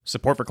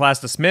Support for Class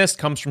Dismissed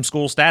comes from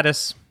School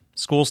Status.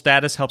 School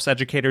Status helps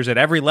educators at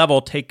every level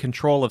take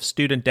control of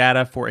student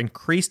data for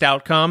increased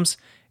outcomes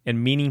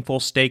and meaningful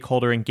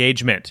stakeholder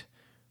engagement.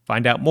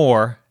 Find out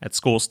more at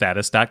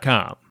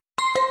schoolstatus.com.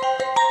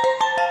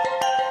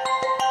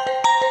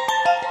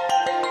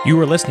 You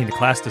are listening to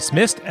Class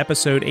Dismissed,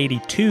 episode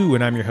 82,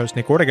 and I'm your host,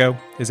 Nick Ortego.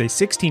 As a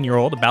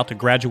 16-year-old about to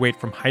graduate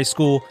from high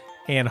school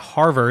and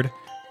Harvard,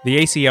 the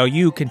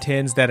ACLU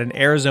contends that an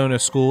Arizona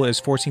school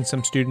is forcing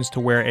some students to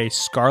wear a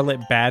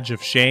scarlet badge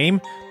of shame.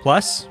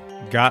 Plus,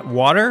 got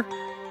water?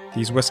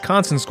 These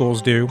Wisconsin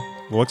schools do.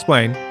 We'll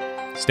explain.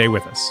 Stay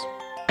with us.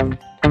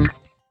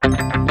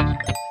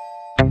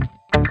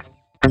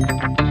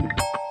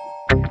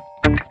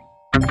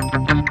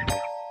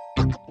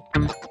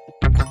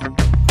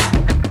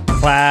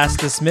 Class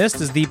Dismissed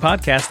is the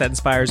podcast that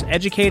inspires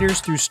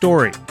educators through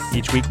story.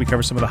 Each week we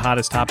cover some of the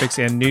hottest topics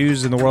and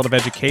news in the world of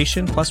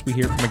education, plus we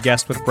hear from a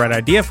guest with a bright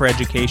idea for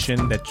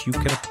education that you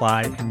can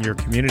apply in your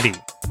community.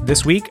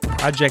 This week,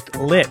 Project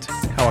Lit,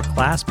 how a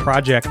class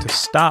project to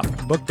stop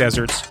book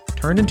deserts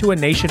turned into a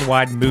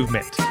nationwide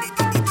movement.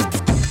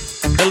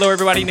 Hello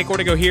everybody, Nick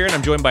Ortego here, and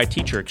I'm joined by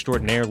teacher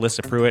extraordinaire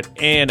Lissa Pruitt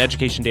and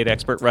education data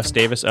expert Russ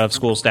Davis of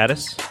School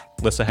Status.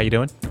 Lissa, how you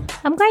doing?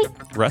 I'm great.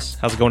 Russ,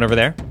 how's it going over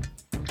there?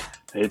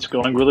 It's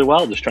going really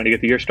well. Just trying to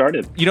get the year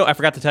started. You know, I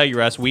forgot to tell you,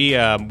 Russ, we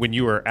when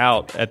you were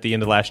out at the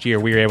end of last year,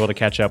 we were able to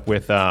catch up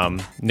with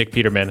Nick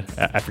Peterman.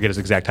 I forget his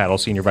exact title,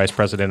 Senior Vice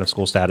President of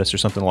School Status or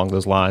something along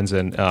those lines.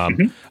 And I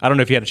don't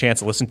know if you had a chance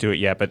to listen to it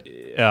yet, but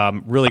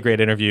really great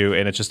interview.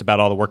 And it's just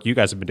about all the work you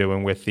guys have been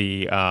doing with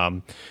the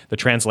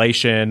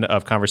translation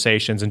of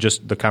conversations and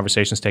just the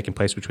conversations taking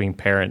place between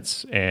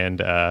parents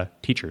and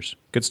teachers.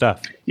 Good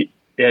stuff.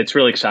 Yeah, it's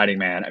really exciting,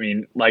 man. I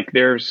mean, like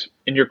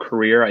in your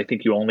career, I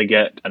think you only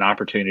get an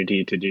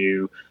opportunity to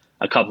do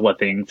a couple of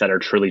things that are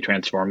truly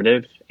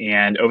transformative.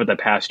 And over the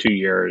past 2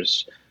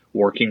 years,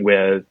 working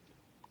with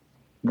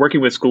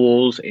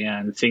schools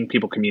and seeing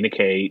people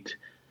communicate,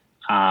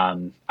 I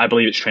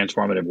believe it's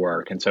transformative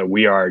work. And so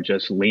we are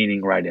just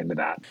leaning right into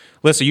that.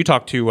 Lissa, you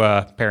talk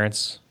to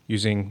parents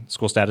using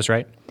School Status,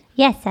 right?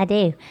 Yes, I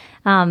do.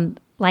 I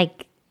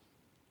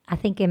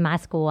think in my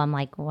school, I'm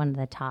like one of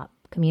the top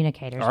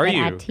communicators. Are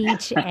you? I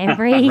teach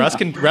every... Russ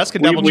can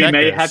double check We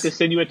may this. have to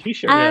send you a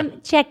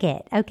T-shirt. Check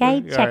it,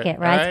 okay? Check it,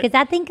 Russ, because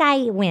I think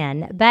I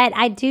win. But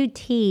I do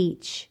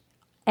teach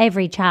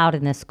every child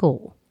in the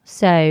school.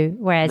 So,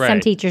 whereas some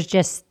teachers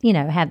just,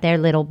 have their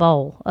little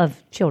bowl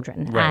of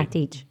children. Right. I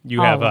teach You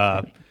all have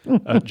of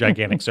them. a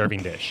gigantic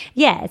serving dish.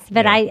 Yes,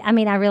 but Yeah.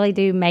 I really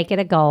do make it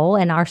a goal,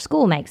 and our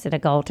school makes it a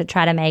goal to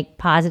try to make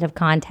positive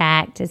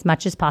contact as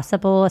much as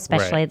possible,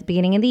 especially at the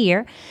beginning of the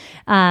year.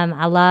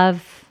 I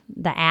love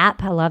the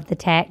app. I love the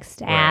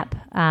text app.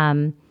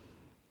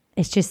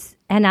 It's just,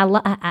 and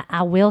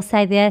I will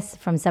say this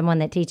from someone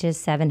that teaches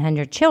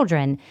 700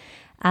 children.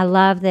 I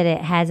love that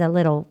it has a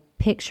little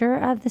picture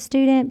of the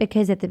student,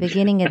 because at the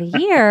beginning of the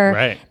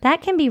year,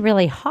 that can be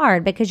really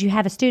hard because you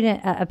have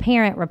a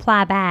parent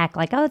reply back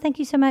like, "Oh, thank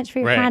you so much for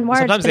your kind words."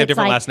 Sometimes but they have it's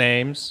different like, last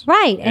names.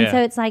 Right. And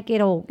so it's like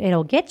it'll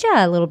get you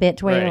a little bit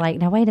to where you're like,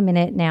 now wait a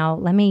minute, now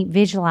let me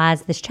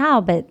visualize this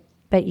child,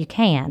 but you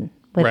can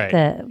with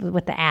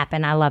the app,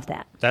 and I love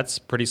that. That's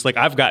pretty slick.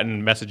 I've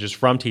gotten messages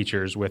from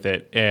teachers with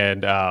it,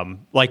 and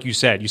like you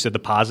said the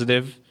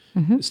positive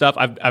stuff.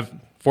 I've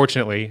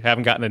fortunately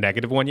haven't gotten a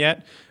negative one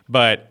yet,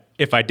 but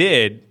if I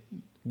did,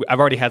 I've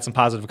already had some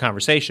positive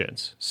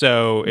conversations,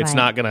 so it's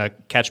not going to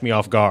catch me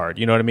off guard.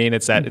 You know what I mean?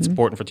 It's that it's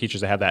important for teachers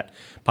to have that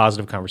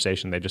positive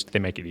conversation. They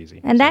make it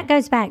easy. And that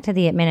goes back to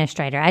the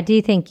administrator. I do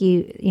think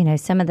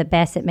some of the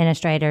best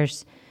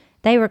administrators,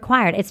 they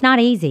require it. It's not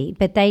easy,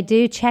 but they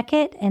do check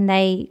it, and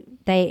they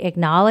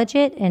acknowledge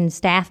it in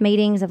staff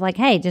meetings of like,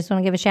 hey, just want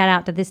to give a shout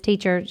out to this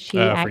teacher. She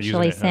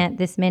actually sent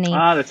this many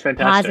that's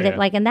fantastic.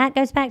 positive, and that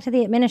goes back to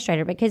the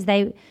administrator, because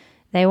they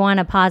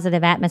want a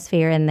positive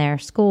atmosphere in their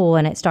school,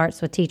 and it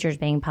starts with teachers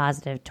being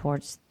positive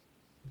towards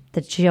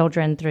the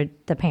children through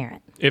the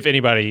parent. If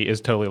anybody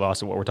is totally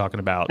lost at what we're talking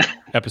about,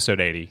 episode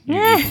 80, you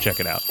can check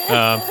it out.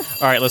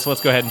 All right, let's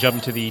go ahead and jump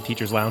into the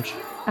Teacher's Lounge.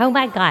 Oh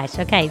my gosh.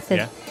 Okay.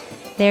 So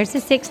there's a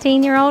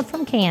 16-year-old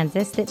from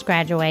Kansas that's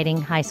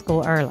graduating high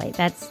school early.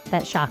 That's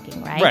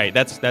shocking, right? Right.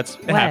 It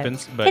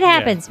happens. But it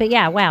happens. But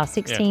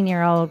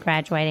 16-year-old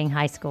graduating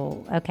high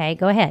school. Okay,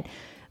 go ahead.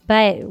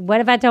 But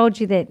what if I told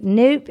you that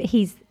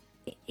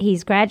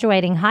he's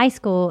graduating high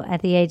school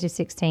at the age of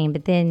 16,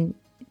 but then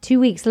 2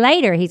 weeks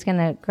later he's going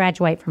to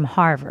graduate from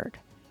Harvard?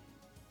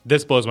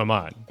 This blows my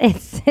mind.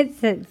 It's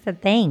a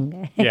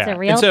thing. It's a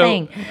real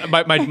thing.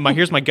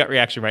 Here's my gut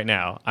reaction right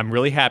now. I'm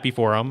really happy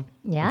for him.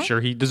 Yeah. I'm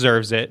sure he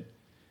deserves it.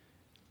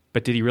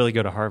 But did he really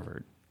go to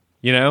Harvard?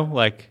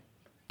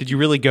 Did you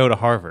really go to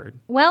Harvard?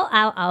 Well,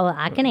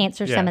 I can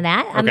answer some of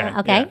that. I'm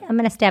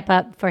going to step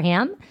up for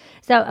him.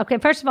 So,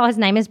 first of all, his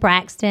name is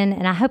Braxton,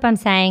 and I hope I'm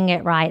saying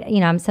it right.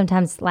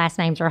 Sometimes last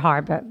names are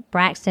hard, but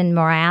Braxton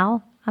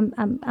Morale,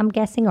 I'm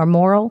guessing, or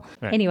Morrill.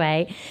 Right.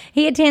 Anyway,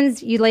 he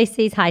attends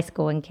Ulysses High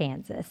School in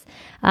Kansas.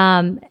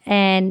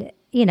 And,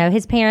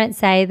 his parents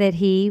say that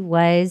he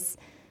was,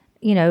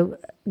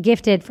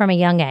 gifted from a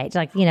young age.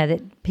 Like,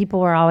 that people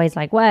were always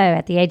like, whoa,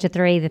 at the age of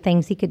 3, the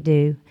things he could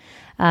do.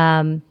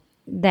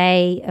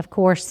 They, of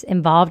course,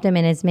 involved him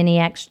in as many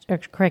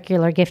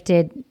extracurricular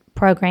gifted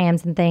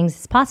programs and things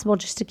as possible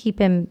just to keep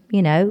him,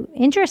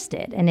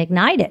 interested and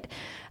ignited.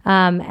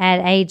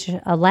 At age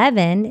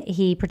 11,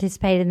 he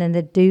participated in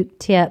the Duke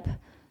Tip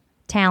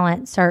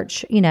talent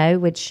search,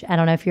 which I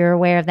don't know if you're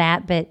aware of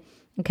that, but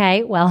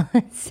okay, well,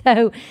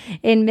 so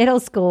in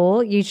middle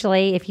school,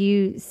 usually if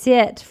you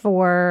sit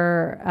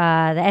for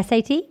the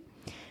SAT,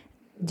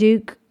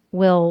 Duke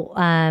will,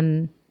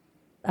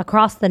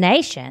 across the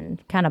nation,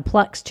 kind of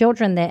plucks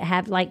children that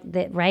have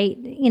that rate,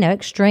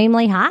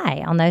 extremely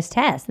high on those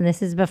tests. And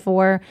this is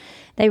before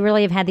they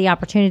really have had the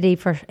opportunity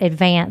for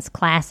advanced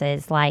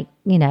classes like,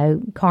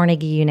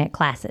 Carnegie Unit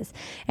classes.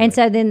 And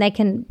so then they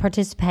can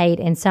participate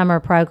in summer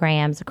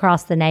programs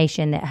across the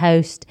nation that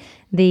host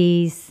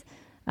these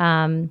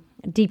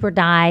deeper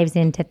dives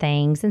into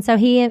things. And so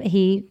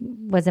he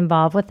was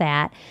involved with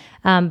that.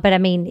 But I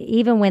mean,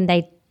 even when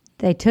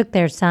they took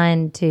their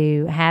son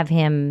to have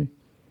him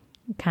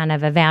kind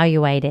of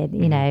evaluated,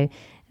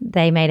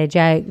 they made a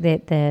joke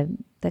that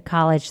the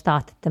college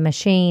thought that the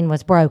machine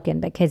was broken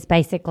because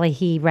basically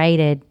he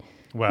rated,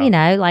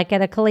 like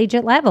at a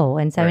collegiate level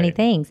and so many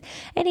things.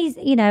 And he's,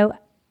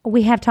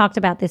 we have talked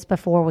about this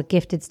before with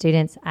gifted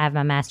students. I have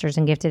my master's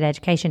in gifted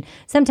education.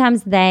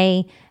 Sometimes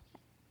they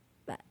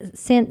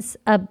sense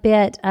a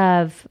bit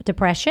of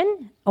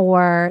depression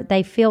or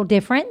they feel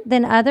different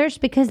than others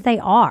because they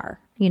are,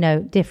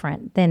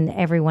 different than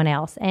everyone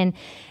else. And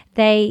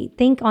they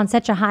think on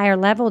such a higher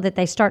level that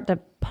they start to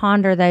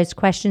ponder those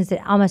questions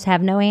that almost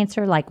have no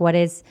answer. Like, what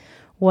is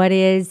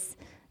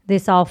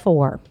this all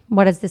for?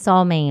 What does this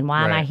all mean?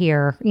 Why am I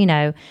here?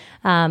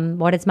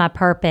 What is my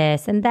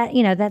purpose? And that,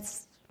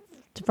 that's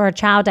for a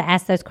child to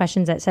ask those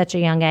questions at such a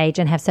young age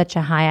and have such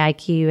a high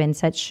IQ and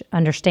such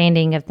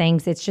understanding of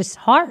things. It's just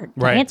hard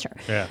to answer.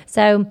 Yeah.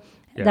 So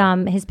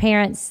his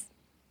parents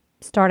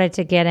started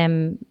to get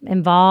him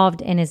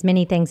involved in as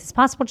many things as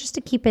possible just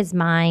to keep his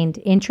mind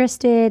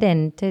interested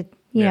and to,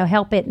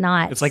 help it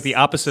not It's like the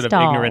opposite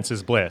stall. of ignorance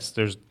is bliss.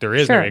 There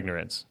is no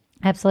ignorance.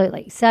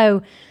 Absolutely.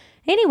 So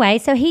anyway,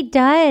 so he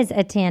does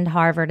attend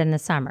Harvard in the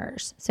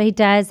summers. So he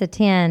does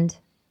attend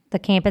the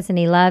campus and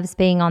he loves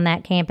being on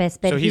that campus.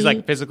 But so he's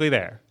like physically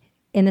there?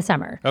 In the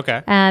summer.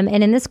 Okay. And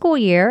in the school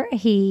year,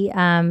 he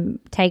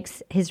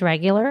takes his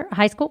regular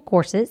high school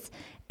courses.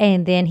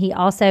 And then he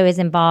also is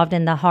involved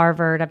in the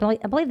Harvard, I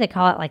believe they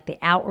call it like the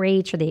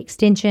outreach or the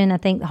extension, I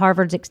think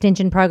Harvard's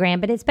extension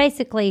program. But it's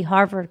basically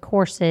Harvard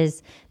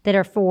courses that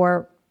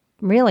are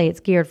it's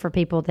geared for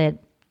people that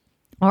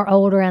are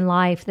older in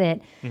life that,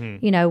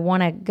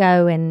 want to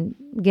go and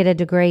get a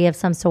degree of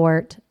some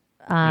sort.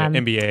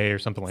 MBA or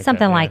something like that.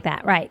 Something like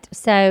that, right.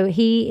 So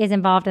he is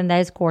involved in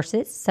those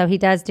courses. So he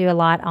does do a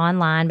lot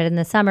online, but in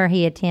the summer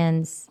he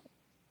attends.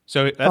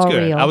 So that's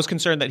good. Real. I was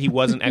concerned that he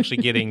wasn't actually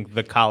getting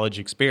the college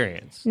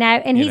experience. No,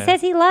 and he says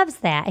he loves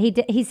that.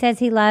 He says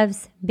he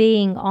loves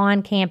being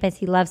on campus.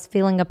 He loves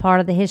feeling a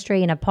part of the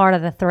history and a part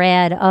of the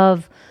thread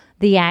of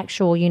the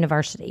actual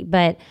university.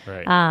 But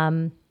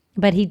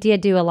he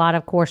did do a lot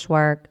of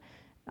coursework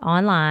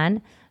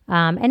online,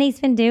 and he's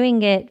been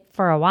doing it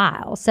for a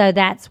while. So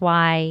that's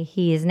why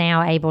he is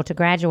now able to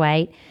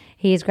graduate.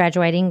 He is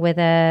graduating with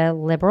a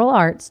liberal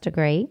arts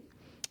degree,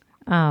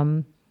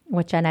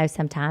 which I know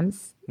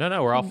sometimes.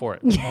 No, we're all for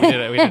it. We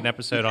did an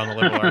episode on the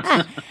liberal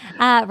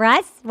arts.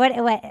 Russ,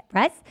 what,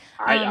 Russ?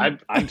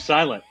 I'm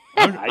silent.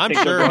 I'm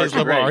sure his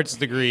liberal arts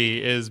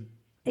degree is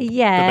the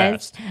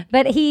best.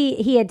 But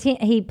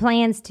he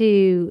plans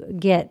to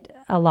get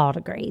a law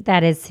degree.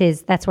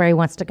 That's where he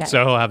wants to go.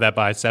 So he'll have that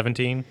by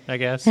 17, I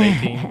guess,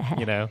 18,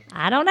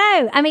 I don't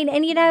know. I mean,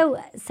 and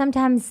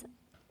sometimes,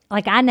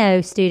 like I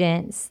know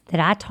students that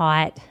I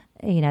taught,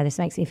 this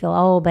makes me feel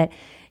old, but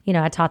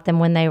I taught them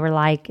when they were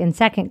like in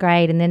second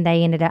grade, and then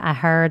I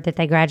heard that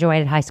they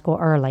graduated high school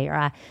earlier.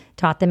 I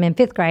taught them in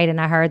fifth grade, and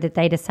I heard that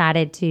they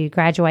decided to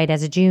graduate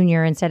as a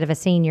junior instead of a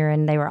senior,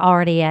 and they were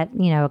already at,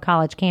 a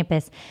college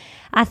campus.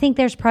 I think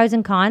there's pros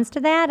and cons to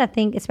that. I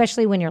think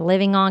especially when you're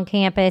living on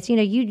campus,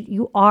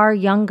 you are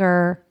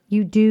younger,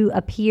 you do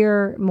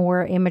appear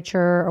more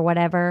immature or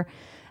whatever.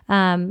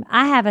 I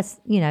have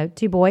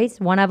 2 boys.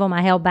 One of them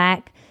I held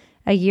back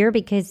a year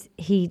because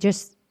he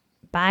just,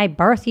 by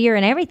birth year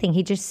and everything,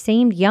 he just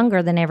seemed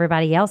younger than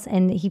everybody else,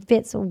 and he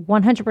fits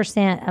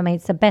 100%. I mean,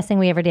 it's the best thing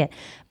we ever did.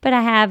 But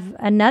I have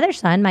another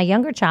son, my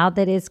younger child,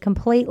 that is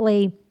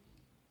completely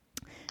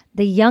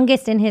the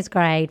youngest in his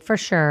grade for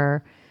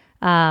sure,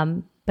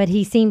 but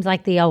he seems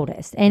like the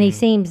oldest. And he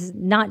seems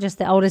not just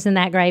the oldest in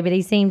that grade, but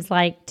he seems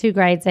like 2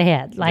 grades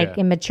ahead,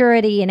 in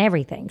maturity and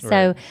everything. Right.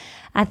 So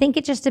I think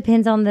it just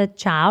depends on the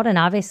child, and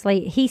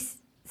obviously he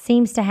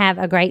seems to have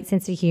a great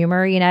sense of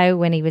humor.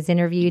 When he was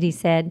interviewed, he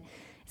said,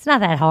 it's not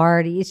that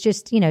hard. It's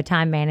just,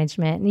 time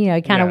management.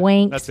 He kind of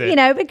winks,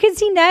 because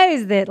he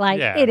knows that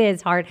it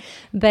is hard.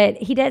 But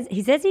he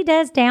says he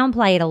does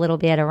downplay it a little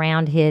bit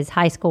around his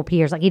high school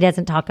peers. Like he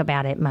doesn't talk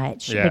about it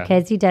much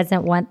because he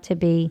doesn't want to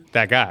be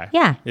that guy.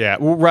 Yeah. Yeah.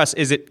 Well, Russ,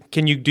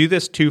 can you do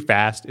this too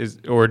fast? Is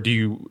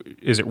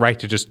it right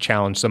to just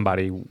challenge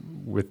somebody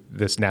with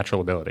this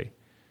natural ability?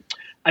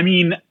 I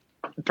mean,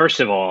 first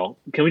of all,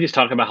 can we just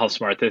talk about how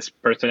smart this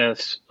person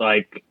is?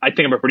 Like, I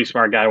think I'm a pretty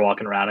smart guy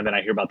walking around, and then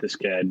I hear about this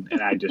kid,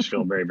 and I just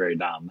feel very, very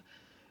dumb.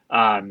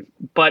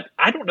 But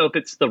I don't know if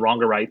it's the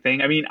wrong or right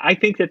thing. I mean, I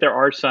think that there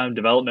are some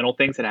developmental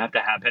things that have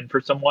to happen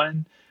for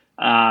someone.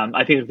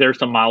 I think that there's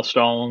some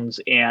milestones,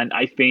 and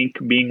I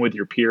think being with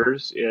your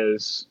peers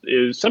is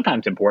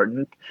sometimes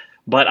important.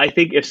 But I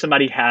think if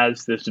somebody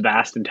has this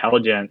vast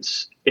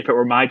intelligence, if it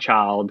were my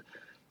child,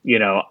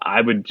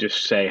 I would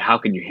just say, how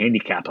can you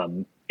handicap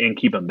them and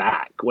keep them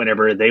back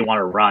whenever they want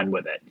to run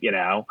with it,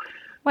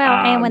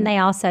 Well, and when they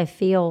also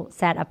feel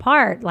set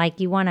apart, like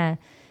you want to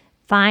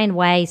find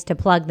ways to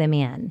plug them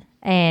in.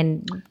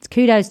 And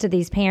kudos to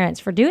these parents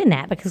for doing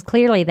that, because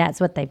clearly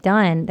that's what they've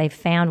done. They've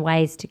found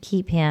ways to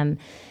keep him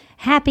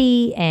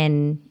happy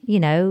and,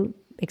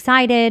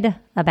 excited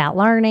about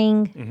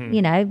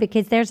learning,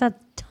 because there's a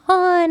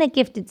ton of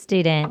gifted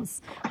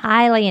students,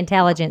 highly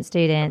intelligent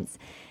students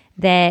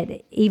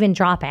that even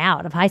drop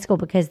out of high school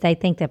because they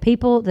think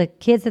the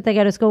kids that they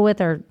go to school with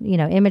are,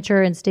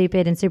 immature and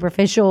stupid and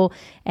superficial,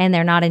 and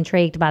they're not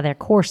intrigued by their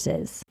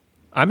courses.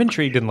 I'm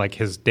intrigued in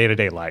his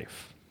day-to-day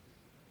life.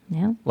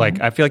 Yeah.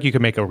 I feel like you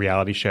could make a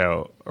reality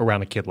show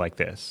around a kid like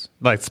this.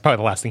 It's probably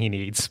the last thing he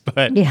needs,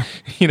 but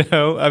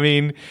I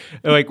mean,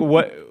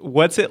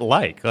 what's it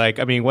like?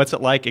 What's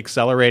it like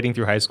accelerating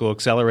through high school,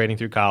 accelerating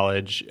through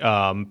college,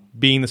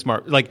 being the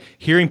smart,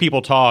 hearing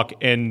people talk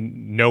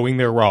and knowing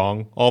they're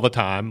wrong all the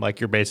time.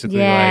 You're basically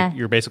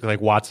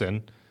like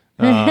Watson,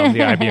 the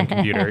IBM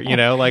computer,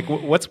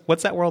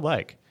 what's that world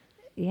like?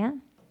 Yeah.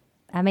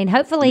 I mean,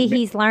 hopefully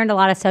he's learned a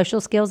lot of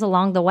social skills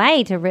along the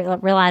way to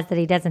realize that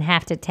he doesn't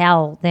have to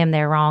tell them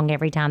they're wrong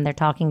every time they're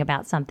talking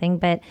about something.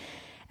 But,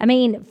 I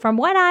mean, from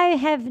what I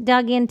have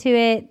dug into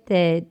it,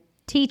 the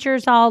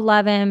teachers all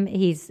love him.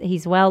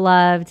 He's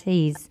well-loved.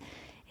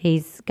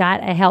 He's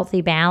got a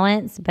healthy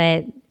balance,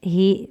 but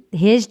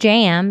his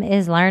jam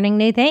is learning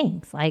new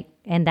things,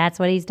 and that's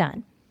what he's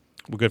done.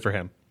 Well, good for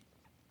him.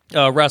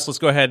 Russ, let's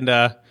go ahead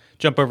and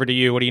jump over to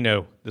you. What do you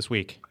know this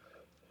week?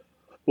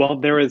 Well,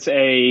 there's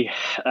a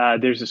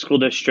school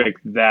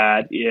district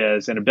that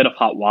is in a bit of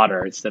hot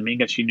water. It's the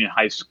Mingus Union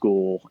High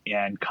School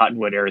in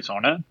Cottonwood,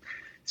 Arizona.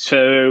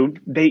 So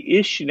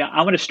they now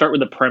I'm going to start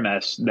with the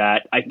premise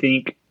that I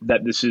think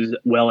that this is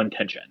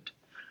well-intentioned.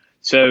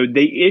 So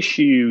they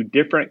issue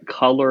different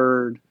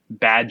colored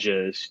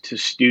badges to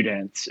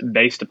students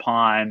based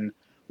upon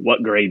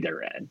what grade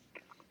they're in.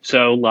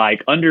 So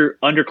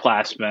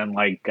underclassmen,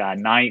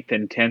 9th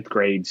and 10th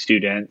grade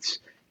students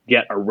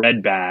get a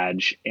red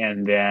badge,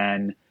 and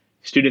then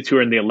students who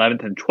are in the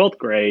 11th and 12th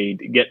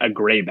grade get a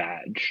gray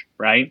badge,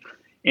 right?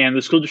 And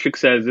the school district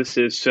says this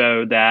is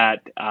so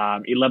that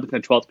 11th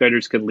and 12th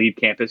graders can leave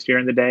campus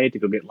during the day to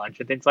go get lunch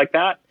and things like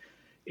that.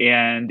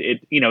 And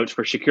it's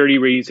for security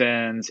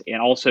reasons,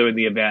 and also in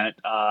the event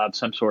of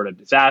some sort of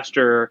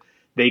disaster,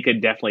 they could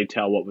definitely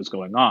tell what was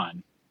going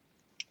on.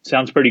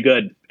 Sounds pretty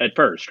good at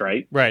first,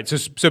 right? Right.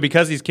 So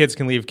because these kids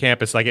can leave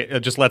campus,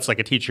 it just lets a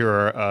teacher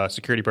or a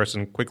security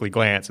person quickly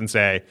glance and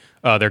say,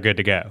 "Oh, they're good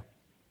to go."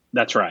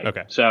 That's right.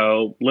 Okay.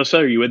 So, Lissa,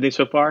 are you with me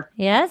so far?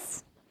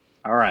 Yes.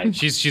 All right.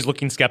 She's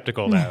looking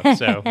skeptical now.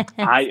 So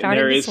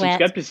there is some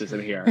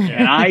skepticism here,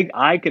 and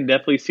I can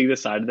definitely see the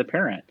side of the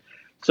parent.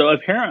 So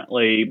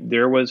apparently,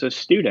 there was a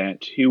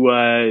student who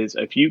was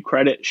a few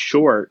credits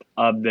short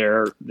of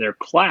their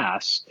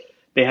class.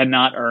 She had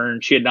not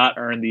earned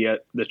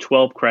the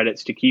 12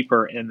 credits to keep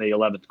her in the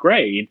 11th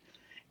grade.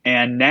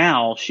 And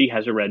now she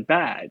has a red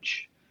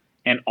badge.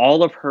 And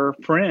all of her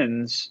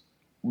friends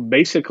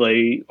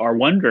basically are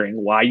wondering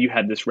why you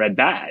had this red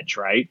badge,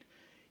 right?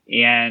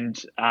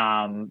 And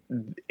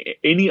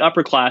any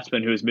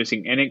upperclassman who is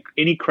missing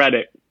any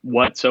credit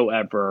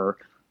whatsoever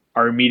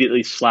are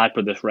immediately slapped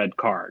with this red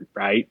card,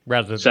 right?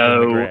 Rather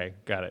than the gray.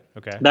 Got it.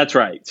 Okay. That's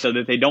right. So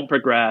that they don't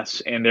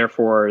progress, and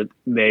therefore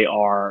they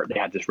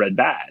have this red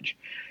badge.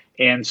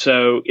 And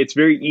so it's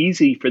very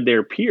easy for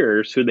their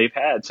peers who they've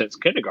had since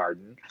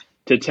kindergarten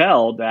to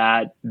tell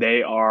that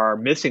they are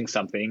missing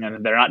something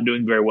and they're not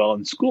doing very well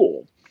in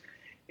school.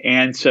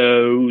 And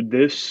so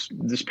this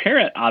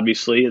parent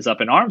obviously is up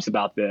in arms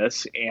about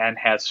this and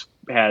has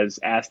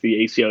asked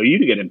the ACLU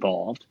to get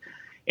involved.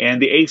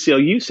 And the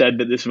ACLU said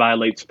that this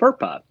violates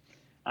FERPA.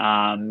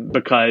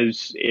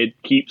 Because it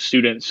keeps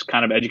students'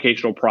 kind of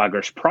educational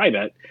progress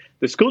private.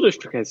 The school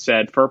district has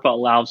said FERPA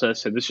allows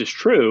us, and this is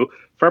true,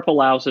 FERPA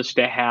allows us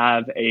to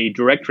have a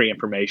directory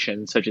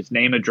information such as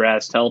name,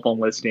 address, telephone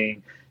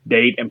listing,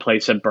 date and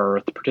place of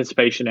birth,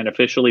 participation in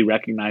officially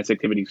recognized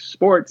activities,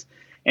 sports,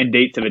 and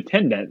dates of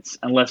attendance,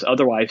 unless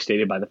otherwise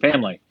stated by the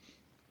family.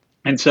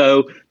 And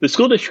so the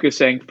school district is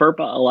saying FERPA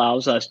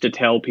allows us to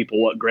tell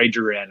people what grade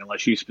you're in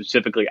unless you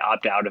specifically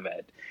opt out of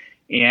it.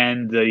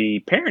 And the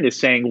parent is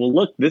saying, well,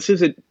 look, this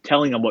isn't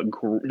telling them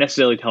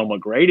necessarily telling them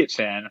what grade it's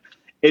in.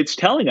 It's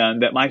telling them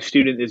that my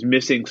student is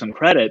missing some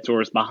credits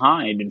or is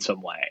behind in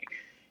some way.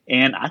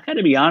 And I got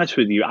to be honest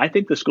with you, I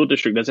think the school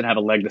district doesn't have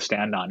a leg to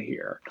stand on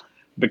here,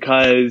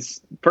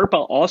 because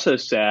FERPA also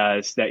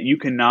says that you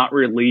cannot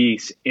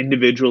release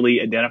individually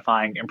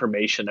identifying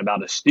information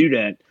about a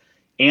student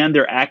and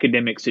their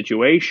academic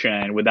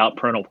situation without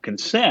parental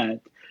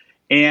consent.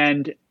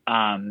 And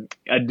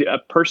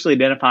personally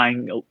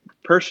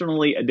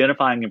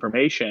identifying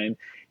information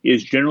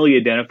is generally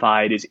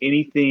identified as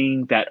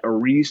anything that a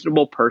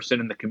reasonable person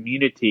in the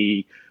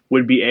community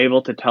would be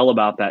able to tell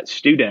about that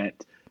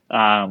student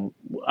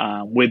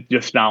with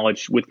just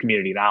knowledge, with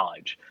community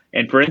knowledge.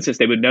 And for instance,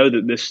 they would know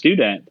that this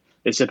student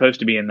is supposed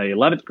to be in the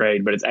 11th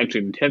grade, but it's actually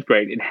in the 10th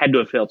grade and had to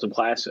have failed some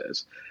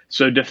classes.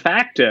 So de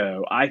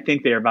facto, I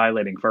think they are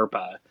violating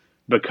FERPA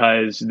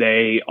because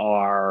they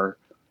are,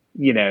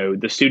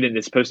 the student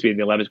is supposed to be in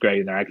the 11th grade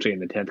and they're actually in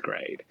the 10th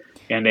grade.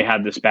 And they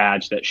have this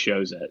badge that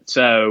shows it.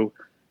 So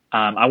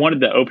I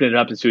wanted to open it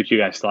up and see what you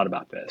guys thought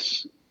about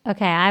this.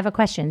 Okay, I have a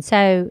question.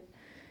 So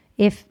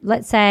if,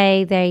 let's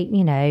say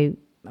they,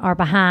 are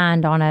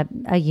behind on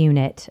a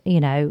unit,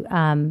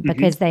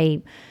 because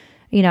they,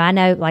 I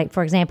know, like,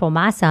 for example,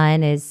 my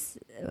son is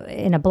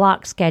in a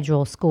block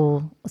schedule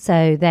school.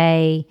 So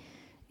they,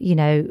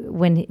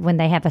 when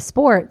they have a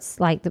sports,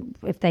 like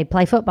if they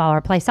play football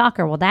or play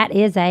soccer, well, that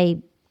is a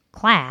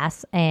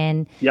class.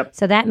 And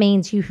so that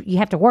means you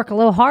have to work a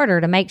little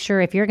harder to make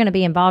sure, if you're going to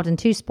be involved in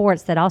two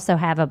sports that also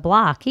have a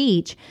block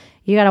each,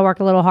 you got to work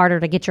a little harder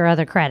to get your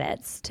other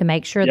credits to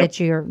make sure that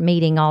you're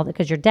meeting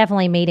because you're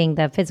definitely meeting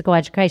the physical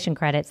education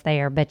credits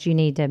there, but you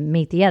need to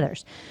meet the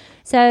others.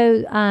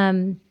 So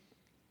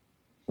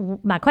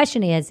my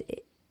question is,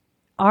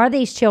 are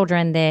these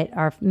children that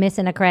are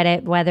missing a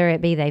credit, whether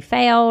it be they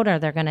failed or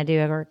they're going to do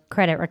a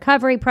credit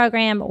recovery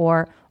program,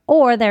 or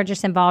they're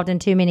just involved in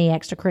too many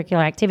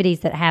extracurricular activities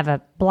that have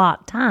a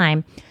block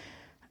time,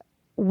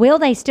 will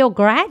they still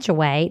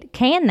graduate?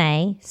 Can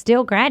they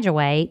still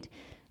graduate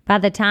by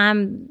the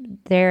time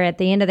they're at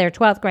the end of their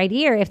 12th grade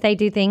year if they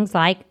do things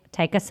like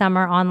take a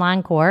summer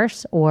online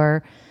course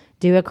or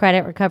do a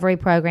credit recovery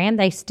program?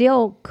 They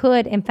still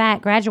could, in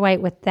fact, graduate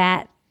with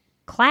that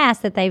class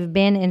that they've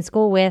been in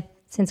school with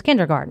since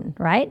kindergarten,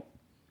 right?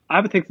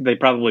 I would think that they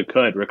probably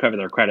could recover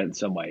their credit in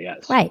some way,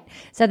 yes. Right.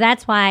 So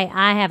that's why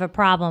I have a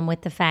problem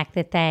with the fact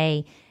that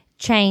they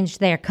changed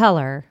their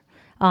color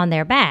on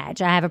their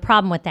badge. I have a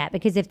problem with that,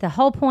 because if the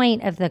whole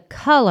point of the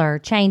color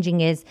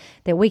changing is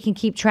that we can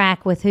keep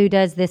track with who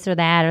does this or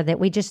that, or that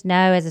we just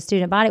know as a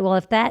student body, well,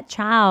 if that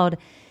child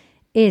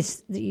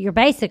you're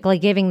basically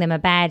giving them a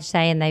badge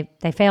saying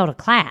they failed a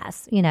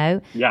class,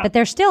 but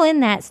they're still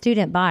in that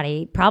student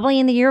body, probably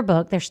in the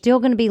yearbook. They're still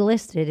going to be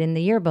listed in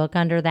the yearbook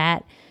under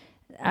that,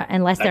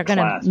 unless they're going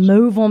to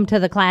move them to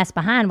the class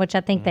behind, which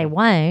I think they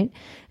won't.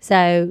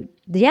 So,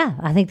 yeah,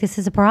 I think this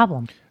is a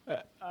problem.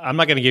 I'm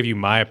not going to give you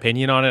my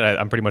opinion on it.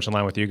 I'm pretty much in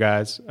line with you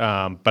guys.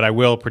 But I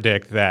will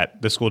predict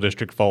that the school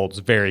district folds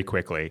very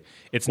quickly.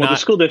 The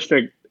school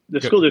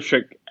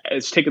district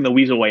has taken the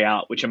weasel way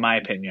out, which in my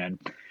opinion,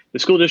 the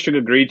school district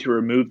agreed to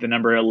remove the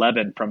number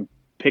 11 from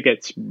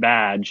Pickett's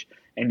badge.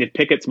 And if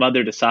Pickett's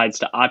mother decides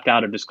to opt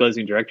out of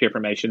disclosing directory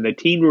information, the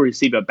teen will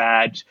receive a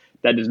badge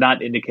that does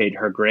not indicate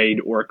her grade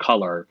or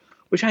color,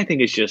 which I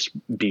think is just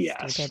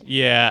BS. Stupid.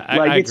 Yeah, I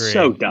agree. It's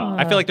so dumb.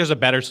 I feel like there's a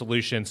better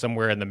solution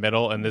somewhere in the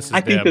middle, and this is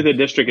I think that the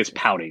district is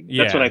pouting.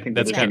 That's what I think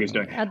the district is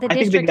doing. The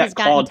district has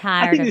gotten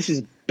tired. I think this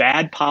is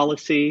bad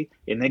policy,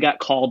 and they got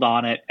called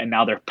on it, and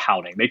now they're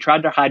pouting. They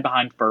tried to hide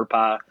behind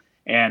FERPA,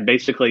 and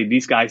basically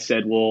these guys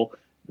said, well,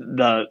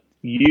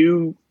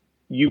 you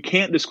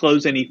can't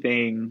disclose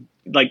anything.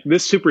 Like,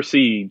 this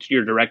supersedes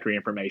your directory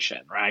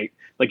information, right?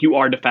 Like, you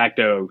are de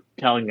facto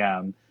telling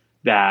them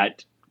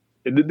that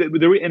and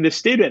the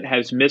student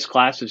has missed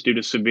classes due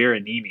to severe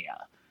anemia.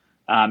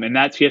 And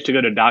he has to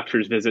go to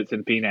doctor's visits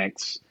in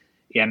Phoenix.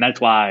 And that's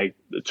why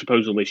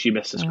supposedly she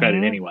missed this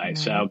credit anyway.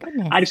 So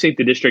goodness. I just think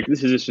this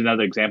is just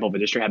another example of a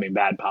district having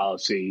bad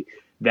policy,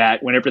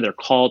 that whenever they're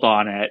called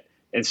on it,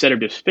 instead of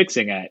just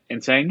fixing it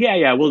and saying,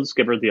 yeah, we'll just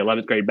give her the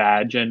 11th grade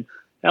badge, and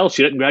hell,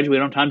 she didn't graduate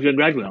on time,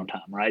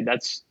 right?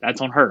 That's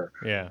on her.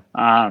 Yeah.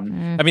 I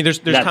mean, they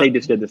just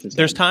did this instead.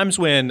 There's times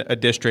when a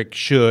district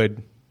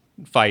should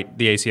fight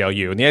the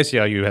ACLU, and the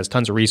ACLU has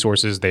tons of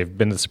resources. They've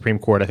been to the Supreme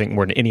Court, I think,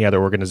 more than any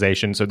other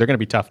organization, so they're going to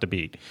be tough to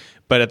beat.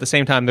 But at the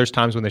same time, there's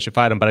times when they should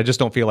fight them, but I just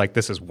don't feel like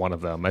this is one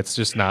of them. It's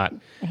just not.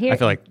 I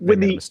feel like they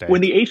made a mistake.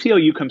 When the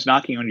ACLU comes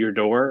knocking on your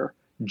door,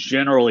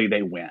 generally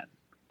they win.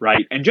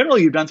 Right. And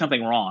generally you've done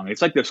something wrong.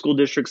 It's like the school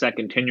districts that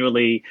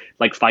continually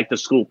fight the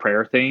school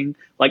prayer thing.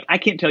 Like, I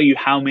can't tell you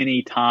how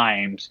many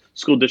times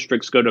school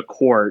districts go to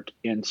court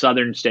in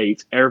southern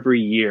states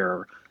every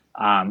year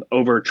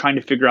over trying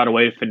to figure out a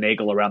way to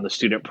finagle around the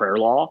student prayer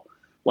law.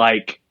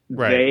 Like,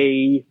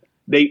 right.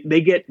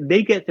 They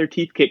get their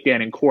teeth kicked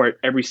in court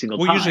every single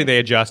time. Well, usually they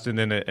adjust, and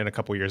then in a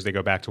couple of years they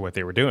go back to what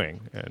they were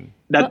doing. And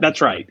that's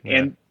right.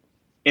 Yeah.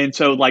 And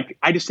so,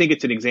 I just think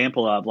it's an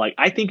example of,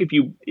 I think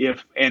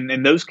if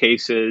in those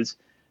cases,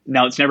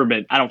 Now,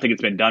 I don't think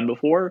it's been done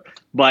before,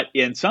 but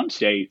in some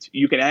states,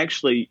 you can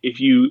actually, if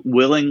you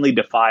willingly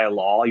defy a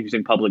law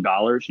using public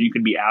dollars, you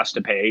can be asked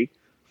to pay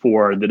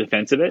for the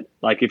defense of it.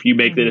 Like if you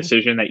make the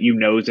decision that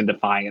is in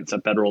defiance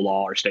of federal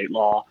law or state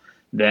law,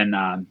 then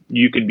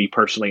you can be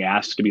personally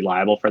asked to be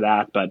liable for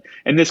that. But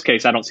in this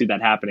case, I don't see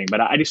that happening.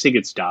 But I just think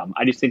it's dumb.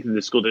 I just think that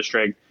the school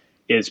district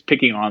is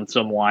picking on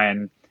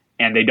someone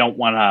and they don't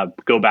want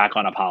to go back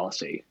on a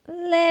policy.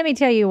 Let me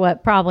tell you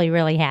what probably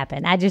really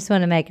happened. I just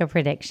want to make a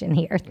prediction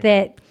here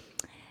that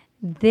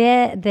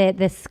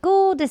the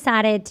school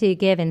decided to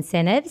give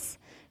incentives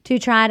to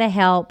try to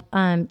help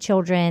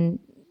children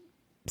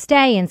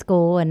stay in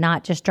school and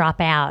not just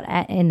drop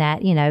out in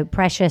that,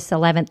 precious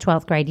 11th,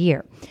 12th grade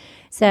year.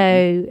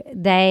 So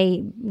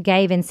they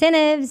gave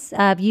incentives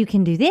of you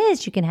can do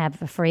this, you can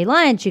have a free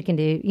lunch, you can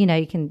do,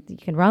 you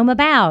can roam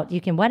about, you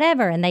can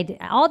whatever. And they did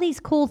all these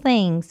cool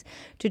things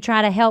to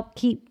try to help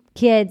keep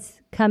kids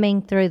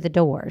coming through the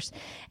doors.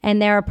 And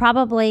there are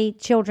probably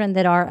children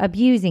that are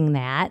abusing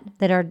that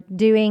are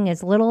doing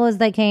as little as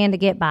they can to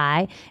get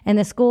by. And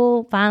the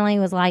school finally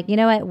was like, you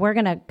know what, we're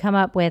going to come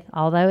up with,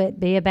 although it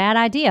be a bad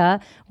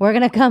idea, we're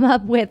going to come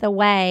up with a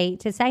way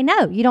to say,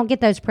 no, you don't get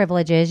those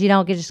privileges. You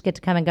don't just get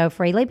to come and go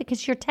freely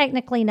because you're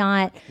technically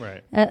not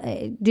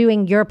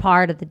doing your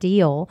part of the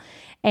deal.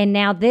 And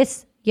now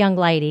this young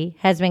lady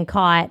has been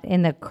caught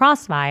in the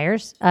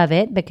crossfires of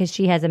it because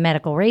she has a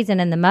medical reason.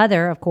 And the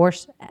mother, of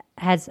course,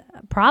 has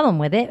a problem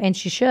with it, and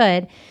she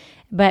should.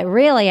 But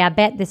really, I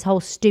bet this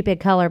whole stupid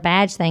color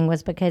badge thing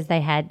was because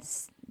they had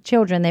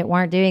children that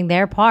weren't doing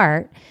their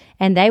part,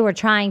 and they were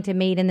trying to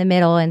meet in the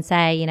middle and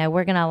say,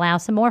 we're going to allow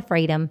some more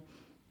freedom,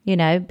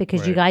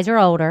 because you guys are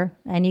older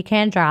and you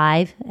can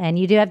drive and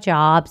you do have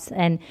jobs,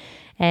 and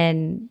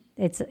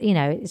it's,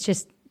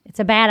 it's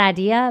a bad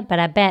idea, but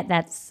I bet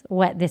that's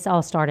what this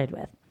all started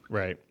with.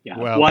 Right. Yeah.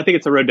 Well, I think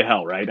it's a road to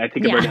hell, right? I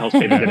think a road to hell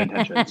stated good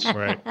intentions.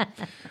 Right.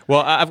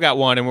 Well, I've got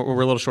one, and we're a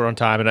little short on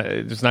time, and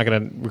it's not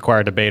going to require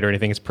a debate or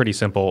anything. It's pretty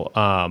simple.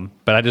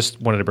 But I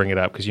just wanted to bring it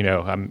up because,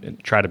 I'm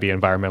trying to be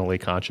environmentally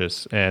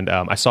conscious. And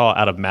I saw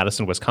out of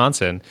Madison,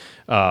 Wisconsin,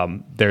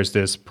 there's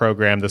this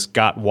program, this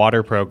Got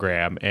Water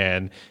program,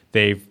 and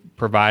they've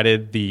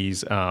provided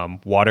these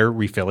water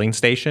refilling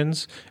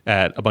stations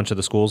at a bunch of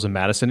the schools in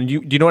Madison. And do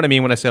you know what I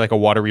mean when I say like a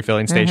water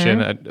refilling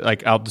station?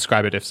 I'll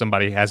describe it if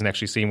somebody hasn't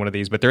actually seen one of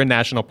these, but they're in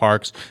national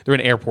parks. They're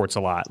in airports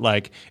a lot.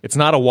 Like it's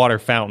not a water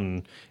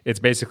fountain. It's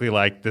basically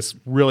like this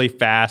really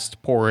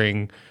fast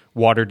pouring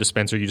water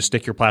dispenser. You just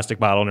stick your plastic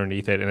bottle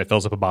underneath it and it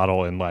fills up a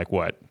bottle in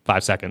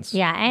 5 seconds.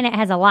 Yeah, and it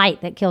has a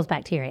light that kills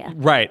bacteria.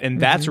 Right, and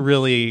that's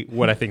really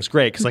what I think is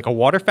great, because like a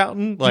water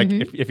fountain,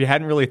 if you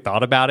hadn't really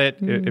thought about it,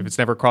 if it's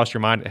never crossed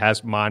your mind, it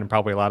has mine and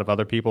probably a lot of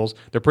other people's,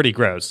 they're pretty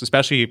gross,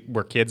 especially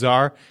where kids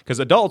are, because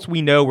adults,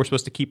 we know we're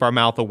supposed to keep our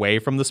mouth away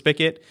from the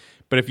spigot.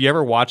 But if you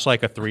ever watch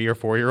like a 3 or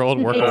 4 year old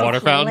work a water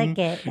fountain,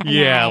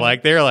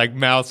 they're like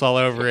mouths all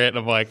over it, and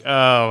I'm like,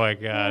 oh my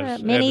gosh.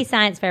 Many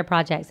science fair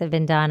projects have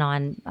been done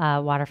on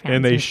water fountains,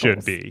 and they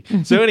should be.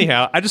 So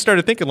anyhow, I just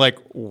started thinking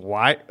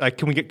why?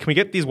 Can we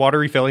get these water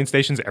refilling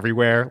stations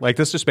everywhere? Like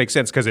this just makes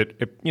sense because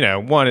it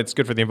one, it's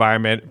good for the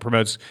environment, it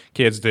promotes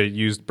kids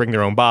to bring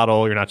their own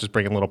bottle. You're not just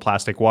bringing little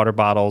plastic water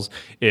bottles.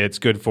 It's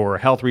good for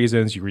health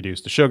reasons. You reduce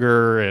the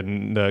sugar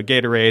and the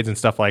Gatorades and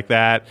stuff like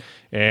that.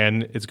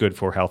 And it's good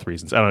for health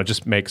reasons. I don't know, it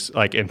just makes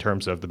in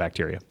terms of the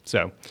bacteria.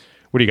 So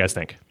what do you guys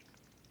think?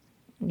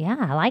 Yeah,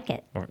 I like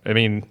it. I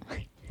mean,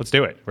 let's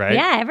do it, right?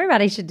 Yeah,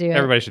 everybody should do it.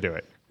 Everybody should do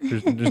it.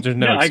 There's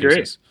no excuses. I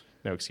agree.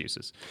 No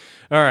excuses.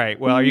 All right.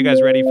 Well, are you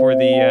guys ready for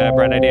the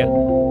Bright Idea? Yes.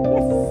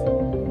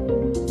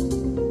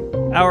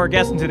 Our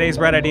guest in today's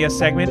Bright Idea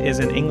segment is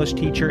an English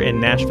teacher in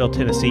Nashville,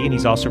 Tennessee, and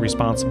he's also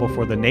responsible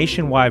for the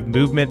nationwide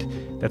movement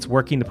that's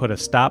working to put a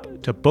stop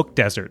to book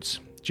deserts.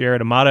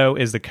 Jared Amato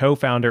is the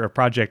co-founder of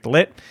Project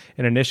Lit,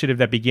 an initiative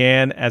that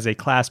began as a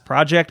class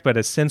project but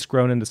has since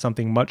grown into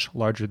something much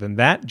larger than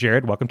that.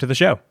 Jared, welcome to the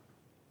show.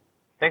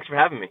 Thanks for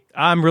having me.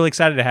 I'm really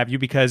excited to have you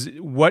because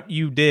what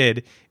you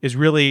did is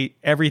really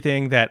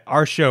everything that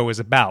our show is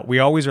about. We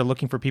always are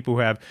looking for people who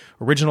have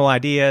original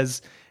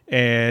ideas,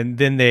 and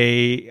then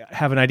they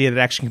have an idea that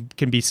actually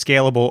can be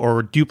scalable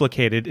or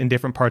duplicated in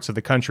different parts of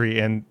the country.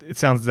 And it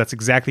sounds that's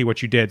exactly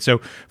what you did. So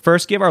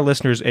first, give our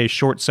listeners a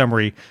short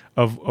summary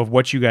of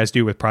what you guys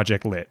do with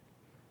Project Lit.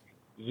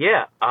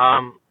 Yeah.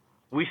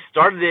 We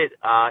started it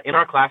in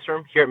our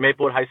classroom here at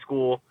Maplewood High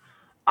School,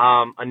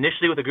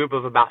 initially with a group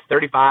of about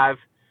 35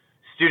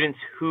 students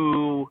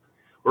who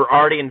were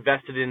already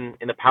invested in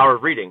the power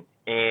of reading.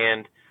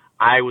 And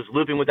I was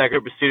looping with that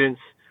group of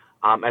students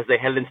as they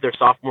headed into their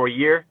sophomore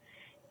year,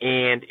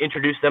 and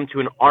introduced them to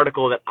an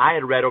article that I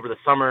had read over the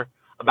summer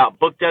about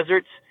book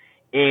deserts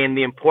and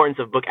the importance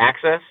of book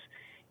access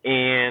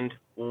and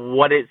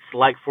what it's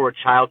like for a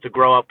child to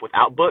grow up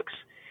without books.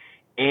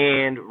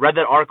 And read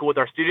that article with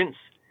our students,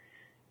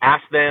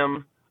 asked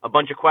them a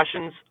bunch of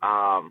questions,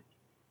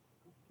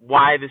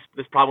 why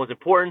this problem was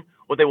important,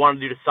 what they wanted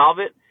to do to solve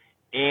it.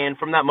 And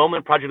from that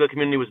moment, Project Lit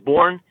Community was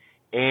born.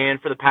 And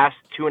for the past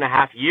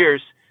 2.5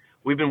 years,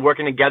 we've been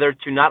working together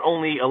to not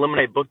only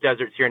eliminate book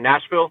deserts here in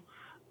Nashville,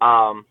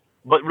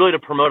 but really to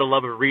promote a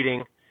love of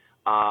reading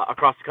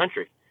across the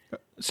country.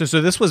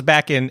 So this was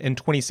back in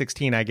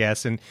 2016, I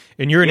guess, and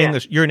you're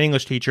an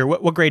English teacher.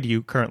 What grade do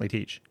you currently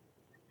teach?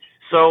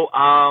 So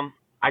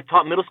I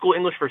taught middle school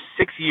English for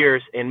 6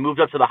 years and moved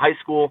up to the high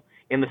school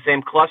in the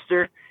same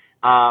cluster,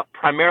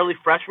 primarily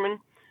freshmen,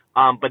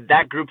 but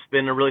that group's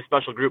been a really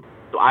special group.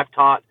 So I've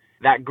taught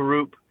that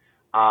group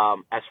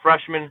as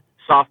freshmen,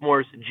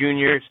 sophomores,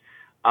 juniors,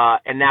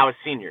 and now as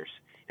seniors.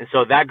 And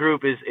so that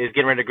group is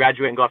getting ready to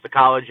graduate and go off to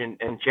college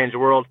and change the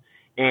world.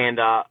 And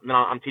then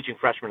I'm teaching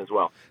freshmen as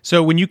well.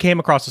 So when you came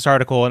across this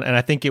article, and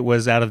I think it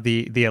was out of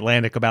the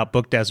Atlantic about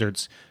book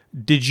deserts,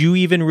 did you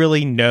even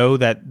really know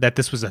that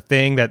this was a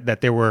thing,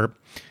 that there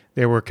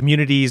were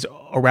communities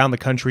around the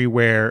country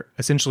where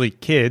essentially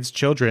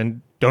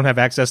children don't have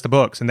access to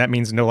books, and that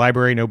means no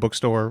library, no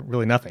bookstore,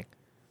 really nothing?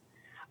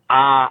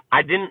 I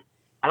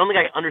don't think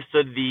I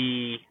understood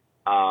the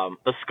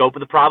scope of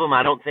the problem.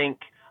 I don't think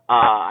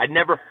I'd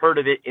never heard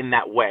of it in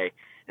that way.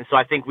 And so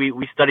I think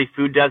we study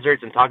food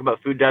deserts and talk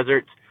about food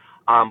deserts,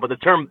 but the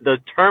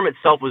term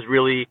itself was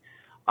really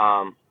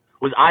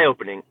was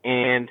eye-opening.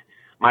 And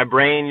my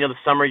brain, the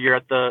summer you're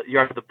at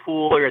the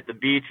pool, or you're at the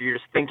beach, or you're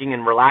just thinking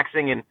and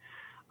relaxing. And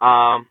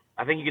I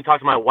think you can talk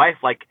to my wife.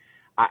 Like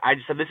I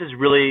just said, this is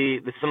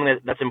something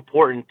that's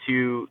important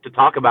to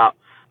talk about.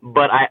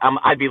 But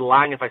I'd be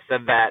lying if I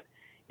said that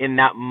in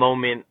that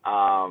moment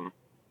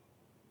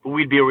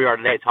we'd be where we are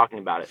today talking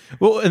about it.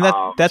 Well, and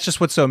that's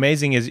just what's so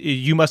amazing is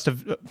you must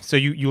have, so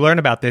you learn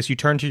about this, you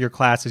turn to your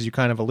class, as you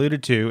kind of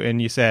alluded to,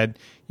 and you said,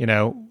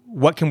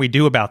 what can we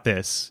do about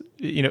this?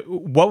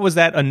 What was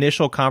that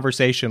initial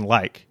conversation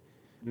like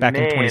back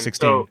in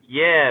 2016?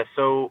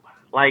 So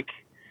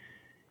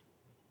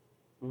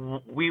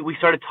we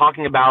started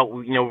talking about,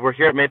 we're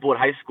here at Maplewood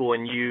High School,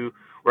 and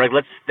we're like,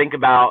 let's think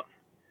about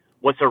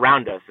what's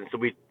around us. And so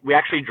we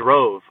actually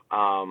drove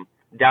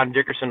down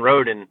Dickerson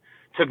Road and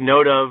took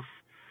note of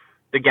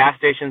the gas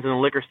stations and the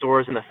liquor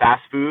stores and the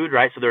fast food,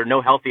 right? So there are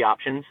no healthy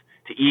options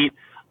to eat,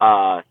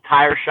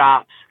 tire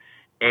shops,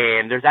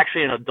 and there's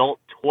actually an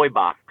adult toy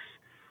box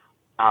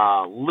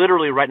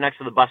literally right next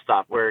to the bus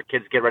stop where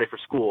kids get ready for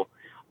school,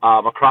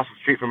 across the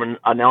street from an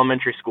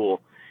elementary school.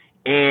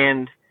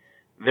 And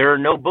there are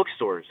no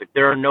bookstores.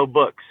 There are no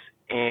books.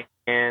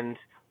 And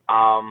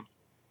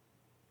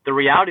the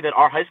reality that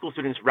our high school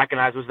students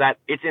recognize was that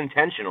it's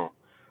intentional,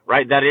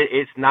 right? That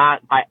it's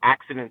not by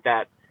accident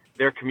that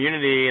their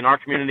community and our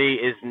community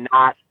is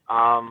not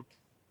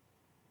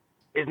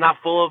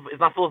full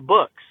of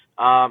books.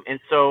 And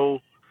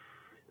so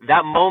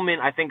that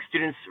moment, I think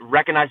students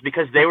recognized,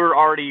 because they were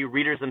already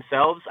readers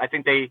themselves. I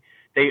think they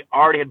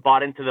already had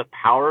bought into the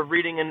power of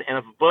reading and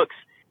of books.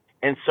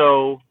 And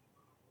so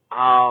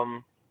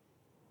I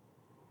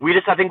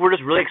think we're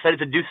just really excited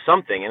to do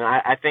something. And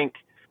I think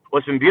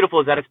what's been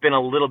beautiful is that it's been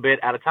a little bit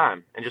at a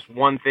time, and just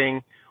one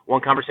thing, one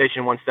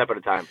conversation, one step at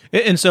a time.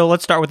 And so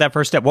let's start with that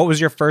first step. What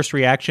was your first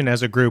reaction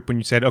as a group when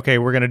you said, okay,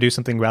 we're going to do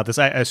something about this?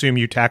 I assume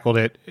you tackled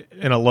it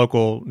in a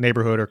local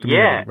neighborhood or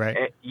community,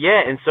 right?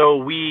 Yeah. And so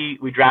we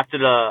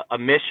drafted a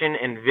mission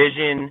and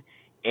vision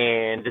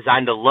and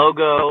designed a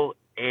logo.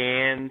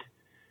 And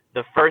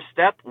the first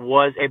step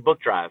was a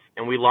book drive.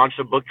 And we launched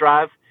a book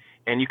drive.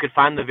 And you could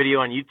find the video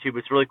on YouTube.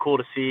 It's really cool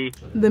to see.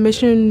 The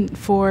mission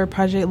for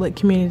Project Lit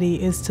Community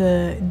is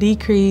to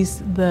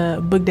decrease the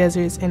book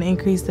deserts and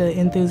increase the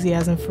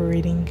enthusiasm for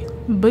reading.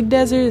 Book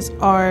deserts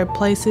are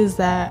places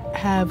that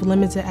have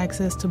limited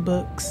access to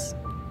books.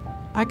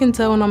 I can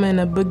tell when I'm in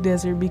a book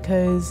desert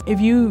because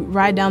if you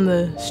ride down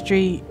the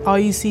street, all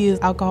you see is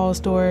alcohol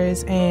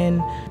stores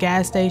and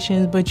gas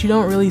stations, but you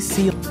don't really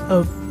see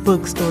a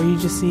bookstore. You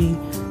just see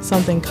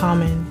something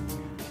common.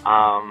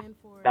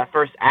 That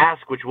first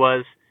ask, which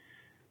was,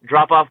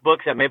 drop off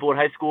books at Maplewood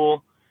High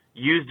School,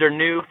 used or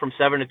new, from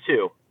 7 to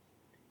 2.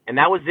 And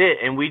that was it.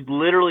 And we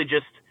literally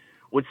just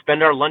would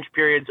spend our lunch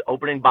periods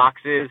opening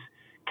boxes,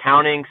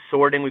 counting,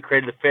 sorting. We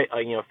created a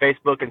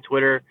Facebook and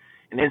Twitter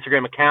and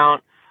Instagram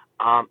account,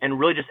 and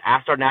really just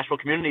asked our national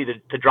community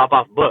to drop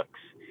off books.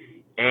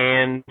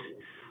 And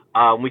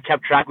we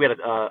kept track. We had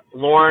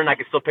Lauren, I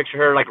can still picture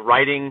her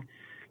writing,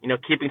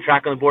 keeping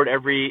track on the board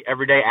every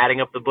day,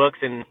 adding up the books.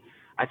 And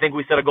I think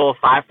we set a goal of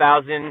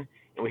 5,000.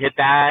 And we hit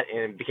that,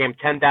 and it became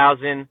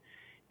 10,000,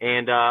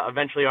 and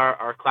eventually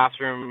our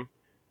classroom,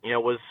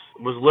 was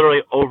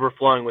literally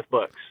overflowing with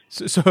books.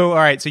 So all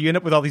right, so you end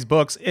up with all these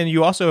books, and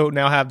you also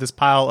now have this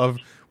pile of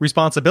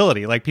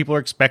responsibility. Like, people are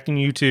expecting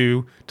you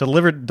to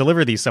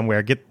deliver these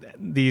somewhere, get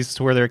these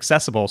to where they're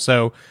accessible.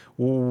 So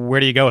where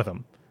do you go with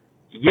them?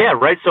 Yeah,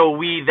 right. So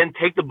we then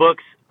take the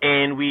books,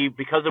 and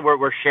because of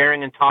we're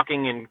sharing and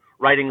talking and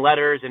writing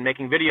letters and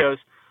making videos,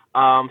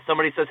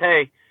 somebody says,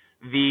 hey,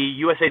 the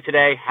USA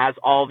Today has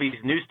all these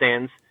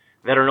newsstands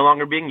that are no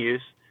longer being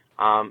used.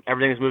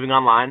 Everything is moving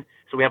online.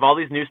 So we have all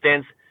these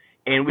newsstands,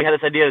 and we had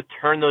this idea to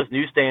turn those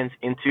newsstands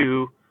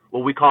into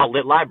what we call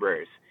lit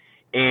libraries.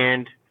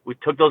 And we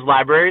took those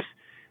libraries,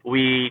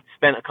 we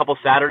spent a couple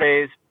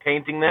Saturdays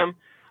painting them,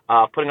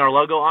 putting our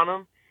logo on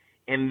them,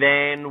 and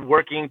then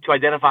working to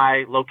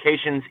identify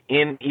locations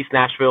in East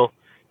Nashville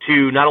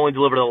to not only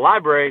deliver to the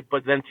library,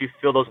 but then to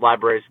fill those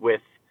libraries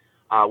with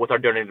our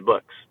donated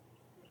books.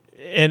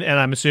 And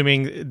I'm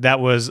assuming that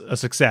was a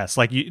success.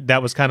 Like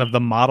that was kind of the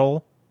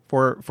model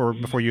for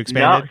before you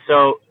expanded.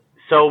 No,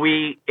 so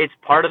it's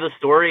part of the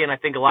story, and I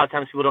think a lot of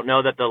times people don't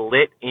know that the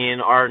LIT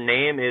in our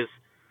name is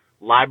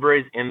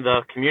Libraries in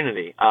the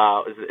Community, is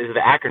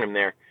the acronym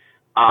there.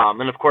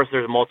 And of course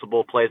there's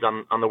multiple plays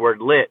on the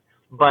word LIT,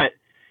 but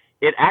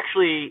it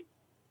actually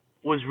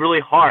was really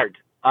hard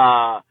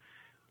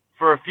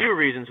for a few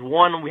reasons.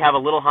 One, we have a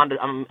little Honda.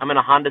 I'm in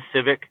a Honda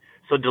Civic,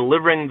 so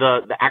delivering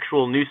the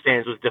actual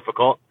newsstands was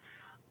difficult.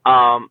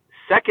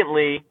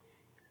 Secondly,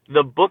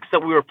 the books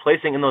that we were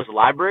placing in those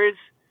libraries,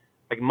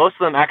 like most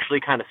of them actually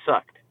kind of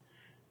sucked.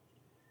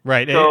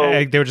 Right. So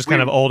they were just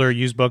kind of older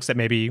used books that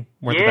maybe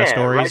weren't the best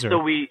stories. Right.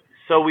 Or...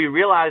 So we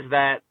realized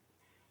that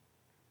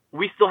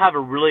we still have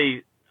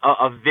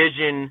a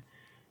vision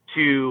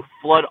to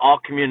flood all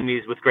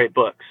communities with great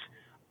books.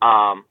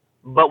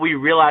 But we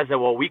realized that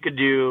what we could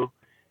do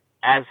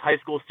as high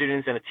school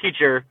students and a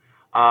teacher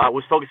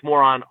was focus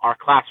more on our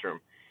classroom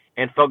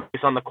and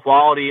focus on the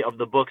quality of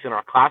the books in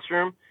our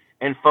classroom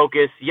and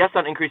focus, yes,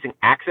 on increasing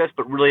access,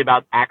 but really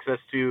about access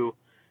to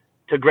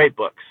great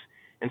books.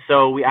 And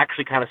so we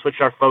actually kind of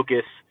switched our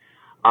focus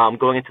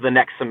going into the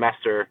next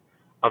semester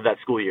of that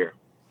school year.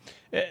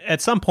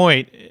 At some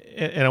point,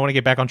 and I want to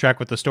get back on track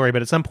with the story,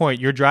 but at some point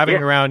you're driving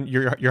around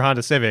your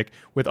Honda Civic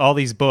with all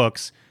these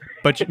books,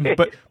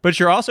 but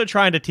you're also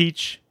trying to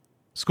teach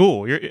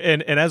school.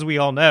 And as we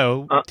all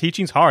know,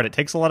 teaching's hard. It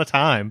takes a lot of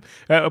time.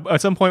 At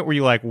some point were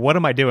you like, what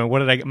am I doing? What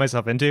did I get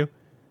myself into?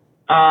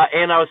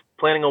 And I was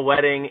planning a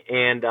wedding,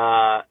 and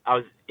I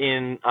was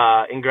in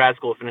grad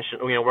school finishing,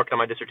 working on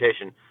my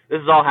dissertation. This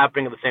is all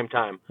happening at the same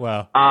time.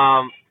 Wow.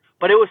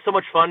 But it was so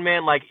much fun,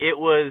 man. Like it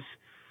was,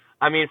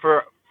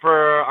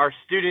 for our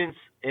students,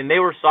 and they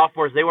were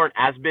sophomores, they weren't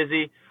as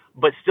busy,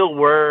 but still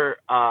were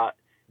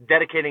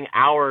dedicating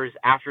hours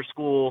after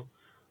school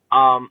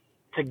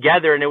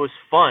together, and it was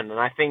fun. And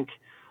I think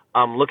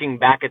looking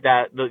back at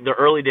that, the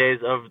early days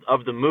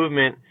of the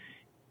movement,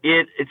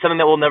 it's something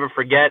that we'll never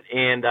forget.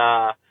 And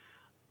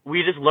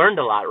we just learned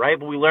a lot, right?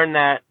 But we learned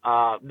that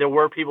there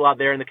were people out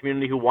there in the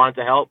community who wanted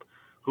to help,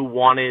 who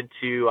wanted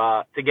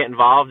to get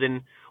involved,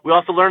 and we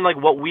also learned like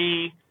what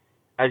we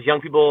as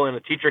young people and a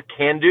teacher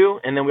can do.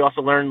 And then we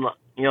also learned,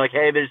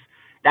 hey,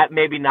 that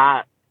maybe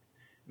not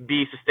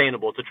be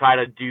sustainable to try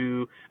to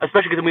do,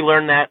 especially because we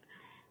learned that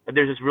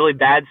there's this really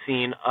bad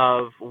scene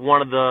of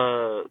one of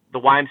the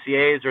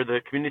YMCAs or the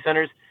community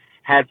centers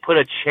had put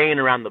a chain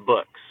around the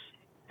books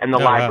and the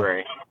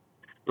library.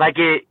 Wow.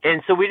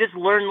 And so we just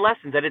learned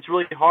lessons that it's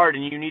really hard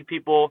and you need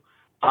people.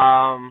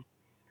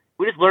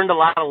 We just learned a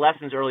lot of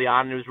lessons early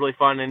on, and it was really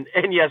fun and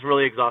yes,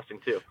 really exhausting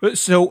too.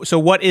 So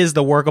what is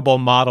the workable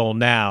model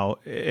now,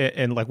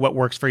 and like what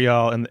works for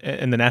y'all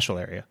in the Nashville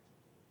area?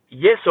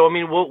 Yeah, so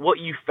what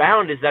you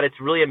found is that it's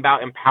really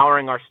about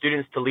empowering our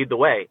students to lead the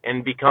way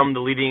and become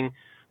the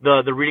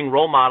reading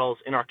role models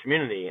in our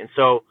community. And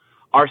so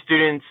our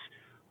students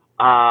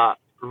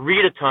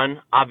read a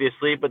ton,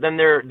 obviously, but then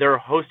they're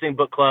hosting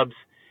book clubs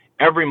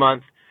every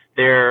month.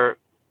 They're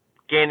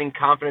gaining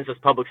confidence as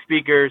public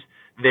speakers.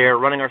 They're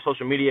running our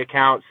social media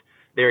accounts.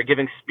 They're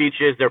giving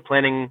speeches. They're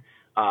planning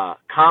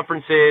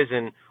conferences,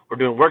 and we're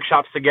doing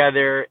workshops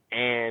together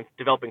and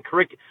developing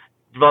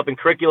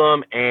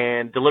curriculum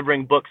and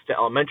delivering books to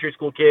elementary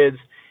school kids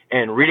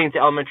and reading to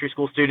elementary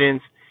school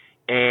students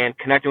and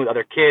connecting with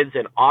other kids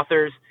and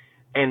authors,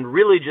 and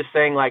really just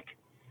saying, like,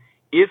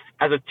 if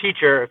as a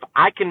teacher, if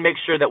I can make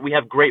sure that we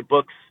have great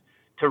books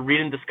to read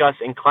and discuss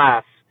in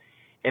class,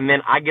 and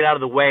then I get out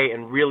of the way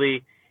and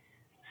really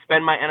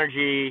spend my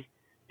energy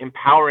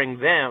empowering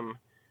them,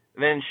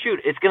 then shoot,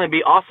 it's going to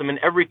be awesome. And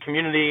every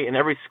community and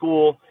every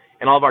school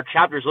and all of our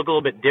chapters look a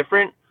little bit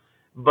different,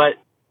 but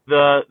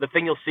the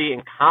thing you'll see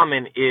in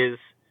common is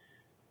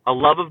a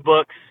love of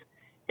books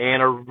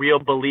and a real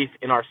belief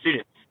in our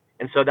students.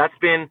 And so that's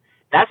been,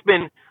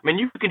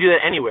 you can do that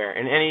anywhere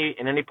in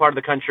any part of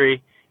the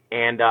country.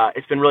 And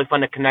it's been really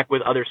fun to connect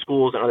with other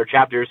schools and other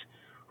chapters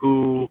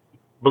who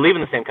believe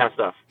in the same kind of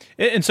stuff.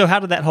 And so how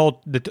did that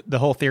the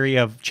whole theory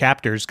of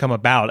chapters come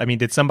about? I mean,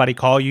 did somebody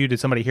call you? Did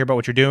somebody hear about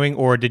what you're doing?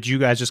 Or did you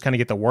guys just kind of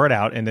get the word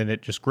out and then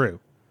it just grew?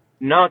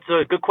 No, it's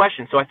a good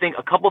question. So I think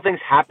a couple things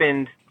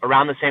happened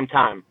around the same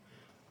time.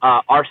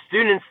 Our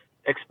students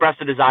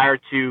expressed a desire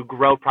to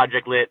grow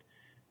Project Lit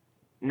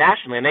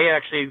nationally. And they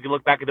actually, if you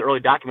look back at the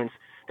early documents,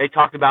 they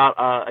talked about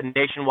a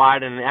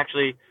nationwide and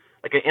actually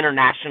like an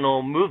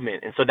international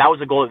movement. And so that was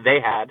a goal that they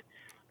had.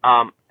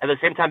 At the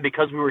same time,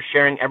 because we were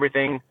sharing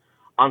everything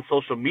on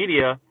social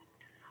media,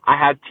 I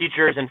had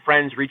teachers and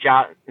friends reach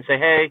out and say,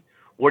 hey,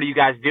 what are you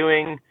guys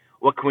doing?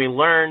 What can we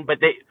learn? But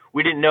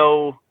we didn't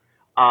know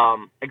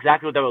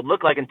exactly what that would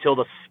look like until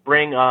the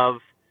spring of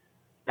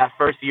that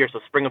first year, so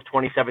spring of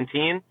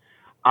 2017.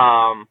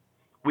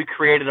 We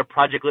created a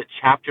Project Lit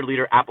chapter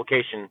leader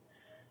application,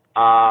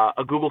 a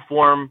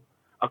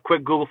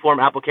quick Google form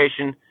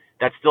application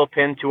that's still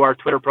pinned to our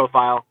Twitter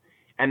profile.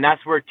 And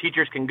that's where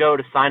teachers can go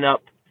to sign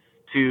up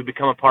to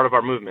become a part of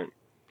our movement.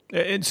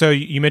 And so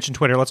you mentioned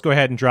Twitter. Let's go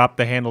ahead and drop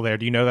the handle there.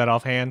 Do you know that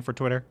offhand for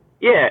Twitter?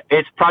 Yeah,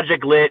 it's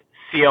Project Lit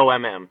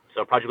COMM.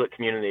 So Project Lit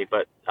Community,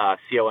 but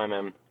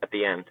COMM at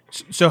the end.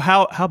 So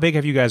how big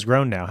have you guys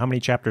grown now? How many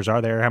chapters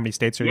are there? How many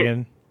states are you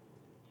in?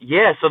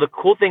 Yeah, so the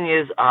cool thing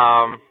is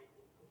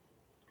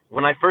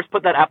when I first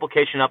put that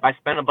application up, I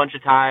spent a bunch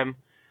of time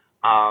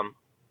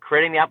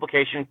creating the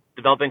application,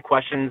 developing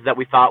questions that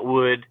we thought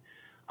would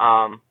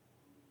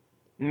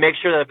make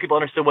sure that people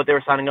understood what they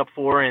were signing up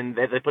for and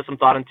they put some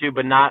thought into,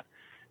 but not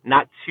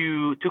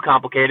too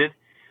complicated.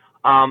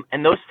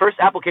 And those first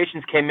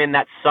applications came in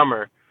that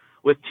summer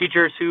with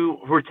teachers who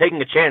were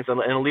taking a chance and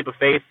a leap of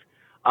faith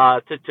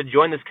to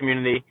join this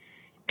community.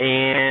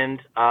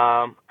 And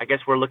I guess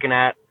we're looking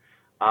at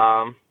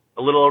a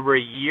little over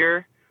a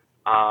year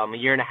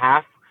and a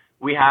half.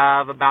 We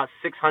have about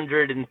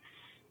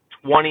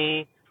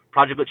 620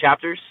 Project Lit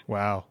chapters.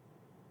 Wow.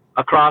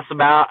 Across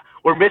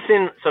we're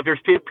missing, so if there's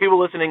people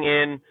listening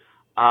in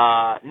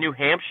New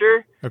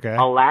Hampshire, okay,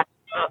 Alaska,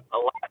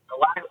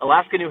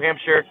 New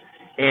Hampshire,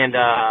 and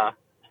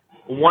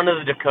one of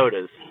the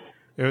Dakotas.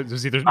 It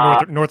was either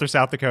North or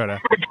South Dakota.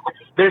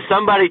 There's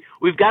somebody.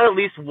 We've got at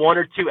least one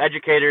or two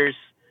educators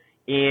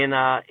in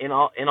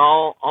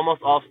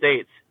almost all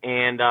states,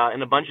 and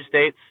in a bunch of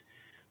states,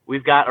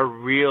 we've got a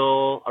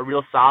real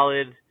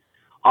solid,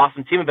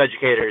 awesome team of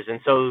educators,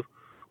 and so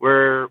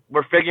we're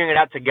figuring it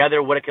out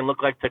together what it can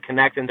look like to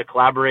connect and to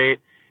collaborate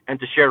and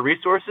to share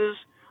resources,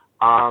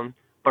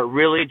 but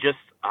really just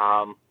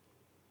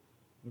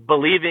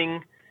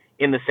believing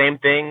in the same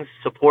things,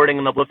 supporting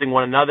and uplifting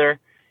one another,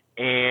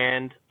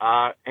 and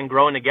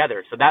growing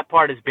together. So that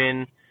part has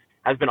been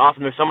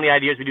awesome. There's so many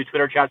ideas. We do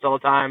Twitter chats all the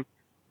time,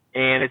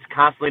 and it's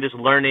constantly just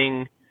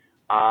learning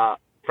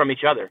from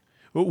each other.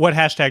 What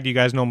hashtag do you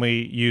guys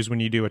normally use when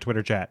you do a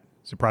Twitter chat?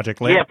 Is it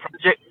Project Lit?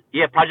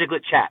 Project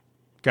Lit Chat.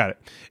 Got it.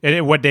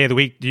 And what day of the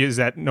week is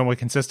that normally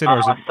consistent? Or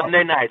is it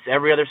Sunday nights,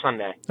 every other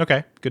Sunday?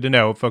 Okay, good to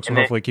know. Folks will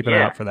hopefully keep an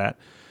eye out for that.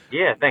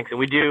 Yeah, thanks. And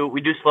we do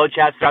slow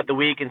chats throughout the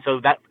week, and so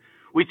that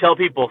we tell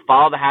people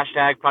follow the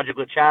hashtag Project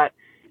Lit Chat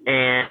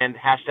and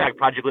hashtag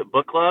Project Lit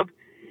Book Club.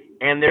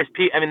 And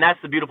that's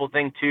the beautiful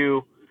thing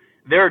too.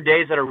 There are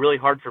days that are really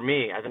hard for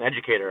me as an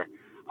educator.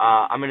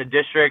 I'm in a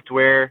district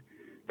where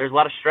there's a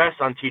lot of stress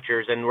on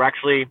teachers, and we're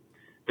actually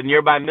the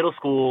nearby middle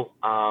school.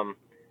 I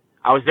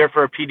was there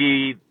for a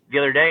PD the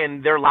other day,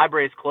 and their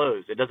library is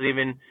closed. It doesn't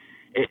even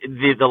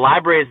the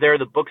library is there,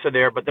 the books are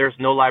there, but there's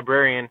no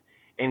librarian,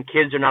 and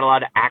kids are not allowed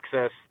to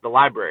access the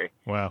library.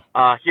 Wow.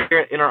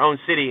 Here in our own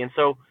city, and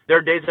so there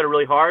are days that are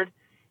really hard,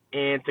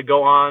 and to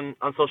go on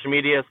social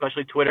media,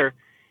 especially Twitter,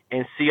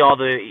 and see all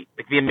the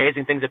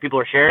amazing things that people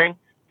are sharing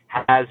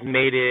has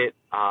made a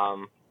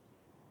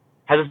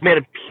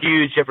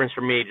huge difference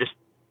for me, just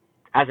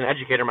as an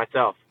educator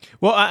myself.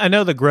 Well, I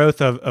know the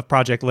growth of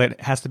Project Lit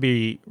has to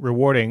be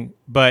rewarding,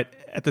 but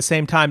at the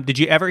same time, did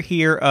you ever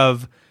hear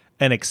of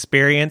an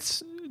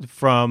experience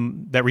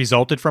that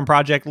resulted from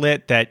Project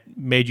Lit that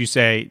made you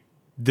say,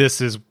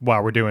 this is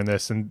why we're doing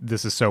this and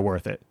this is so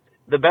worth it?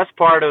 The best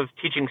part of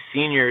teaching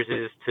seniors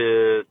is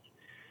to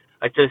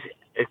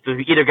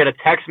either get a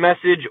text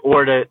message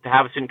or to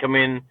have a student come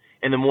in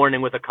the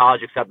morning with a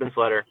college acceptance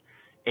letter.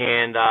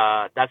 And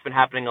that's been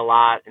happening a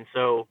lot. And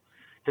so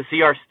to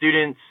see our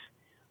students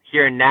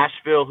here in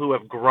Nashville who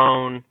have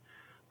grown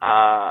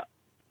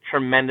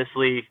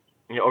tremendously,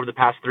 over the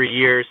past 3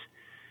 years,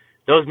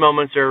 those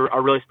moments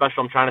are really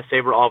special. I'm trying to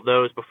savor all of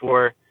those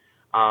before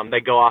they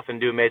go off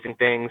and do amazing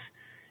things.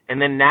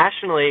 And then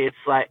nationally, it's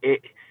like,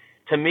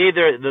 to me,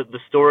 they're the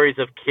stories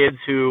of kids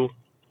who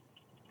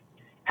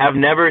have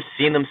never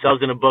seen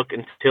themselves in a book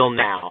until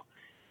now,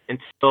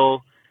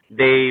 until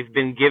they've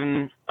been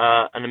given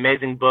an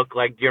amazing book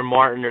like Dear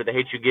Martin or The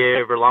Hate You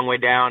Give or Long Way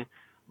Down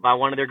by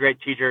one of their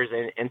great teachers,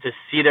 and to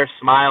see their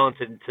smile and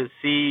to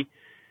see,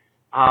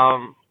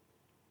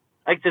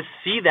 to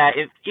see that,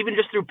 even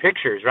just through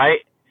pictures,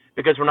 right?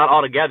 Because we're not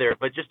all together,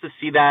 but just to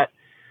see that,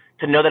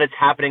 to know that it's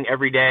happening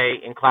every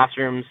day in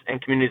classrooms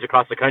and communities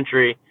across the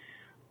country,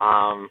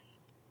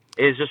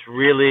 is just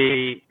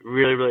really,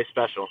 really, really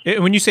special.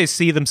 When you say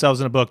see themselves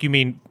in a book, you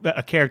mean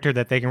a character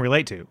that they can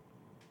relate to?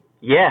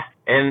 Yeah,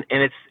 and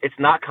it's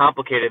not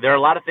complicated. There are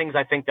a lot of things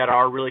I think that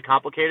are really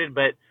complicated,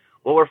 but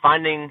what we're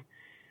finding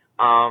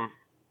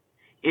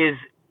is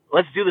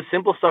let's do the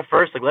simple stuff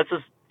first. Let's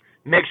just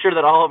make sure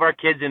that all of our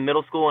kids in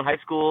middle school and high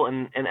school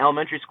and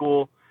elementary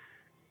school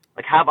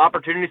have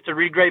opportunities to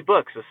read great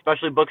books,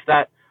 especially books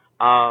that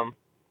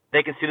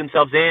they can see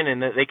themselves in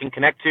and that they can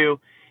connect to,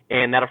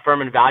 and that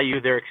affirm and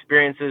value their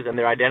experiences and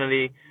their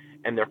identity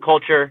and their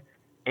culture.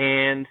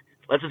 And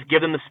let's just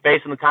give them the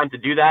space and the time to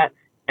do that.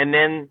 And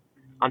then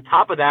on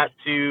top of that,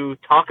 to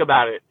talk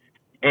about it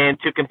and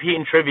to compete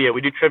in trivia.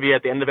 We do trivia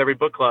at the end of every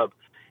book club,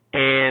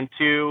 and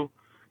to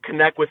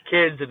connect with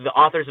kids and the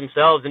authors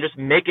themselves and just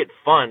make it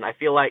fun. I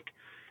feel like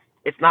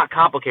it's not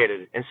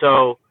complicated. And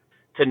so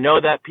to know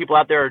that people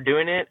out there are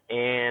doing it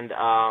and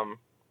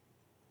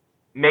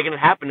making it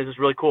happen is just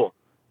really cool.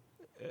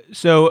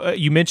 So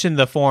you mentioned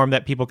the form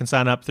that people can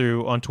sign up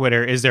through on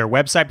Twitter. Is there a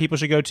website people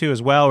should go to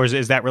as well, or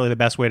is that really the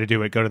best way to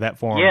do it? Go to that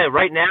form? Yeah,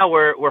 right now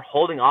we're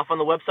holding off on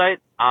the website,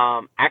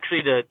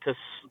 actually to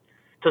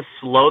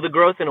slow the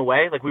growth in a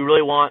way. Like, we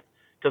really want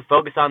to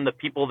focus on the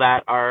people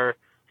that are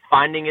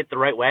finding it the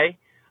right way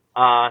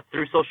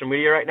through social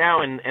media right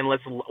now, and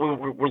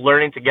we're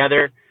learning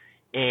together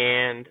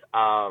and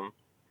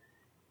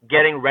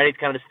getting ready to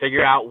kind of just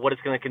figure out what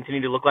it's going to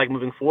continue to look like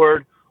moving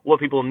forward, what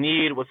people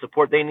need, what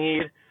support they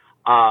need,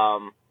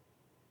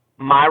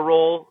 my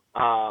role,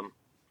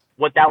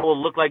 what that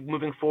will look like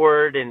moving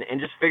forward, and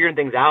just figuring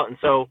things out. And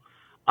so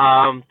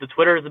the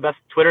Twitter is the best.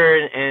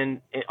 Twitter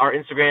and our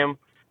Instagram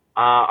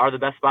are the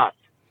best spots.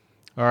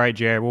 All right,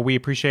 Jared. Well, we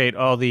appreciate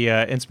all the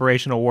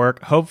inspirational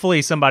work.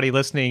 Hopefully somebody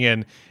listening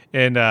in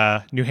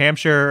New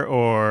Hampshire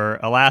or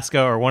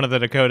Alaska or one of the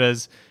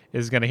Dakotas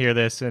is going to hear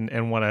this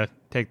and want to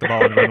take the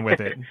ball and run with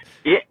it.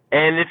 Yeah,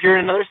 and if you're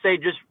in another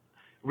state, just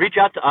reach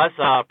out to us,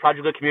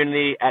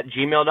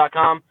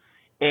 projectlicommunity@gmail.com,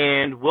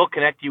 and we'll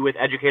connect you with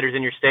educators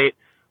in your state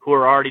who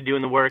are already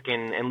doing the work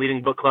and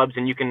leading book clubs,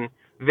 and you can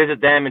visit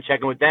them and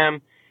check in with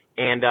them.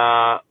 And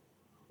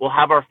we'll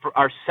have our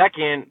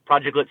second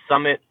Project Lit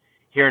Summit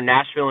here in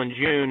Nashville in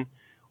June,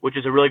 which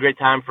is a really great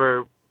time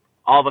for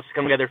all of us to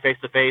come together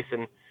face-to-face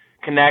and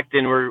connect,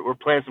 and we're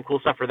planning some cool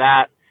stuff for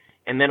that.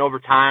 And then over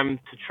time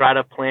to try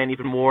to plan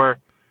even more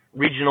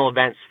regional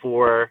events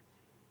for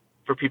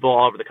people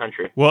all over the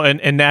country. Well,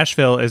 and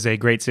Nashville is a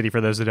great city for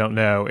those that don't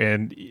know,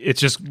 and it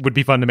just would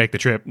be fun to make the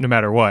trip no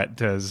matter what,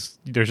 because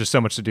there's just so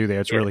much to do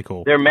there. It's really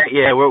cool. We're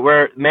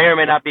may or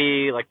may not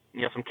be like,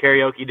 some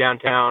karaoke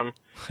downtown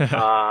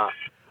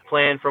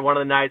planned for one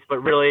of the nights,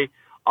 but really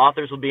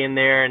authors will be in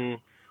there, and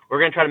we're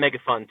going to try to make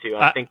it fun too.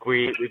 I think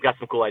we've got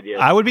some cool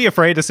ideas. I would be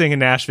afraid to sing in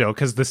Nashville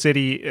because the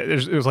city,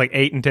 it was like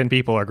 8 and 10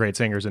 people are great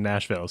singers in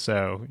Nashville,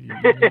 so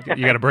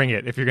you got to bring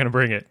it if you're going to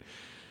bring it.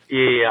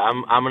 Yeah,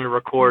 I'm going to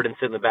record and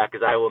sit in the back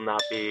because I will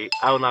not be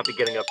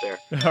getting up there.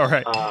 All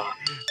right.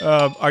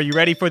 Are you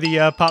ready for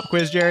the pop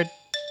quiz, Jared?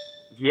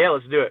 Yeah,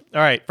 let's do it.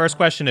 All right. First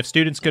question: if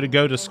students could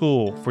go to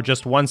school for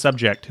just one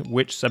subject,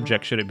 which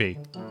subject should it be?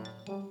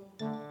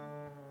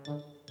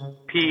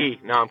 PE.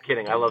 No, I'm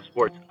kidding. I love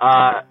sports.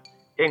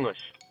 English.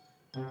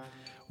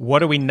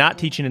 What are we not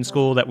teaching in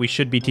school that we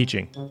should be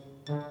teaching?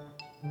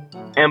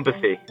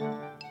 Empathy.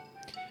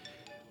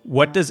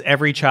 What does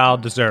every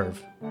child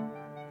deserve?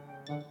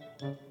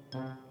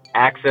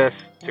 Access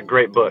to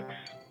great books.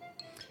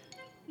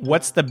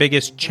 What's the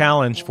biggest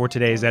challenge for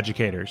today's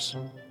educators?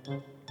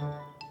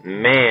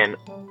 Man,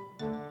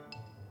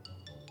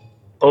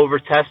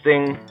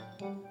 over-testing,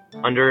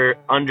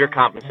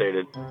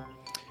 undercompensated.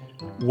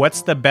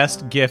 What's the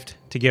best gift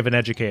to give an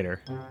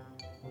educator?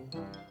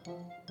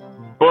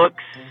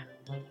 Books,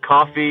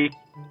 coffee,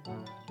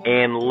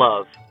 and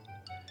love.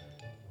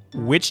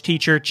 Which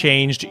teacher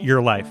changed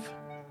your life?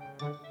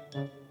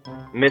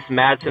 Miss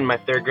Madsen, my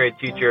third grade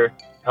teacher,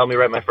 helped me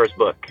write my first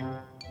book.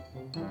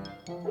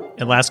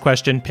 And last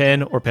question,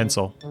 pen or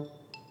pencil?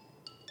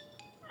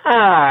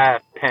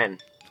 Pen.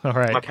 All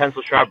right. My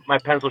pencil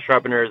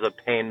sharpener is a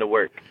pain to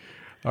work.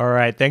 All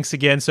right. Thanks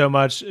again so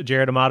much,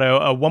 Jared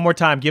Amato. One more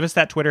time, give us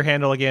that Twitter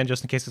handle again,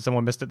 just in case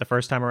someone missed it the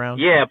first time around.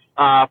 Yeah.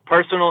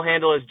 Personal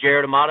handle is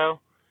Jared Amato,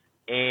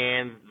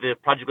 and the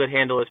Project Lit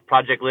handle is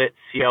Project Lit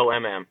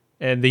COMM.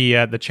 And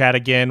the chat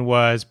again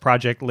was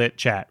Project Lit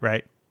Chat,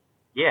 right?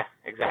 Yeah,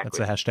 exactly. That's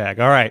the hashtag.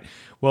 All right.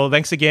 Well,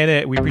 thanks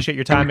again. We appreciate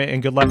your time,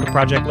 and good luck with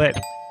Project Lit.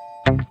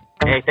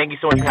 Hey, thank you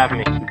so much for having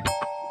me.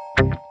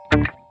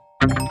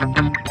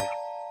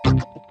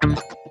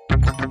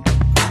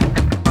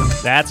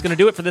 That's going to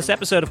do it for this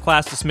episode of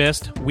Class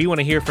Dismissed. We want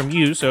to hear from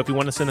you, so if you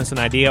want to send us an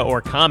idea or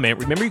a comment,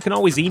 remember you can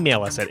always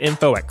email us at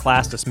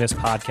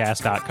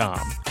info@classdismissedpodcast.com.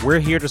 We're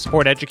here to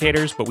support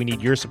educators, but we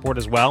need your support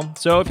as well.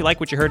 So if you like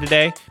what you heard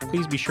today,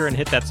 please be sure and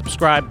hit that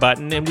subscribe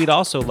button, and we'd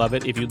also love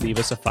it if you'd leave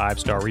us a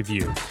 5-star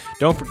review.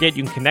 Don't forget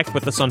you can connect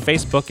with us on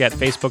Facebook at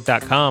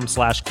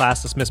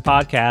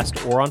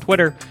facebook.com/classdismissedpodcast or on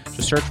Twitter.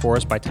 Just search for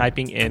us by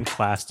typing in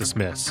Class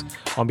Dismiss.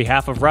 On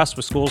behalf of Russ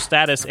with School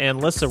Status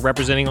and Lissa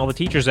representing all the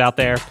teachers out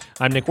there,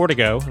 I'm Nick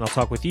Ortego, and I'll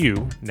talk with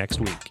you next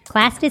week.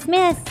 Class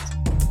dismissed.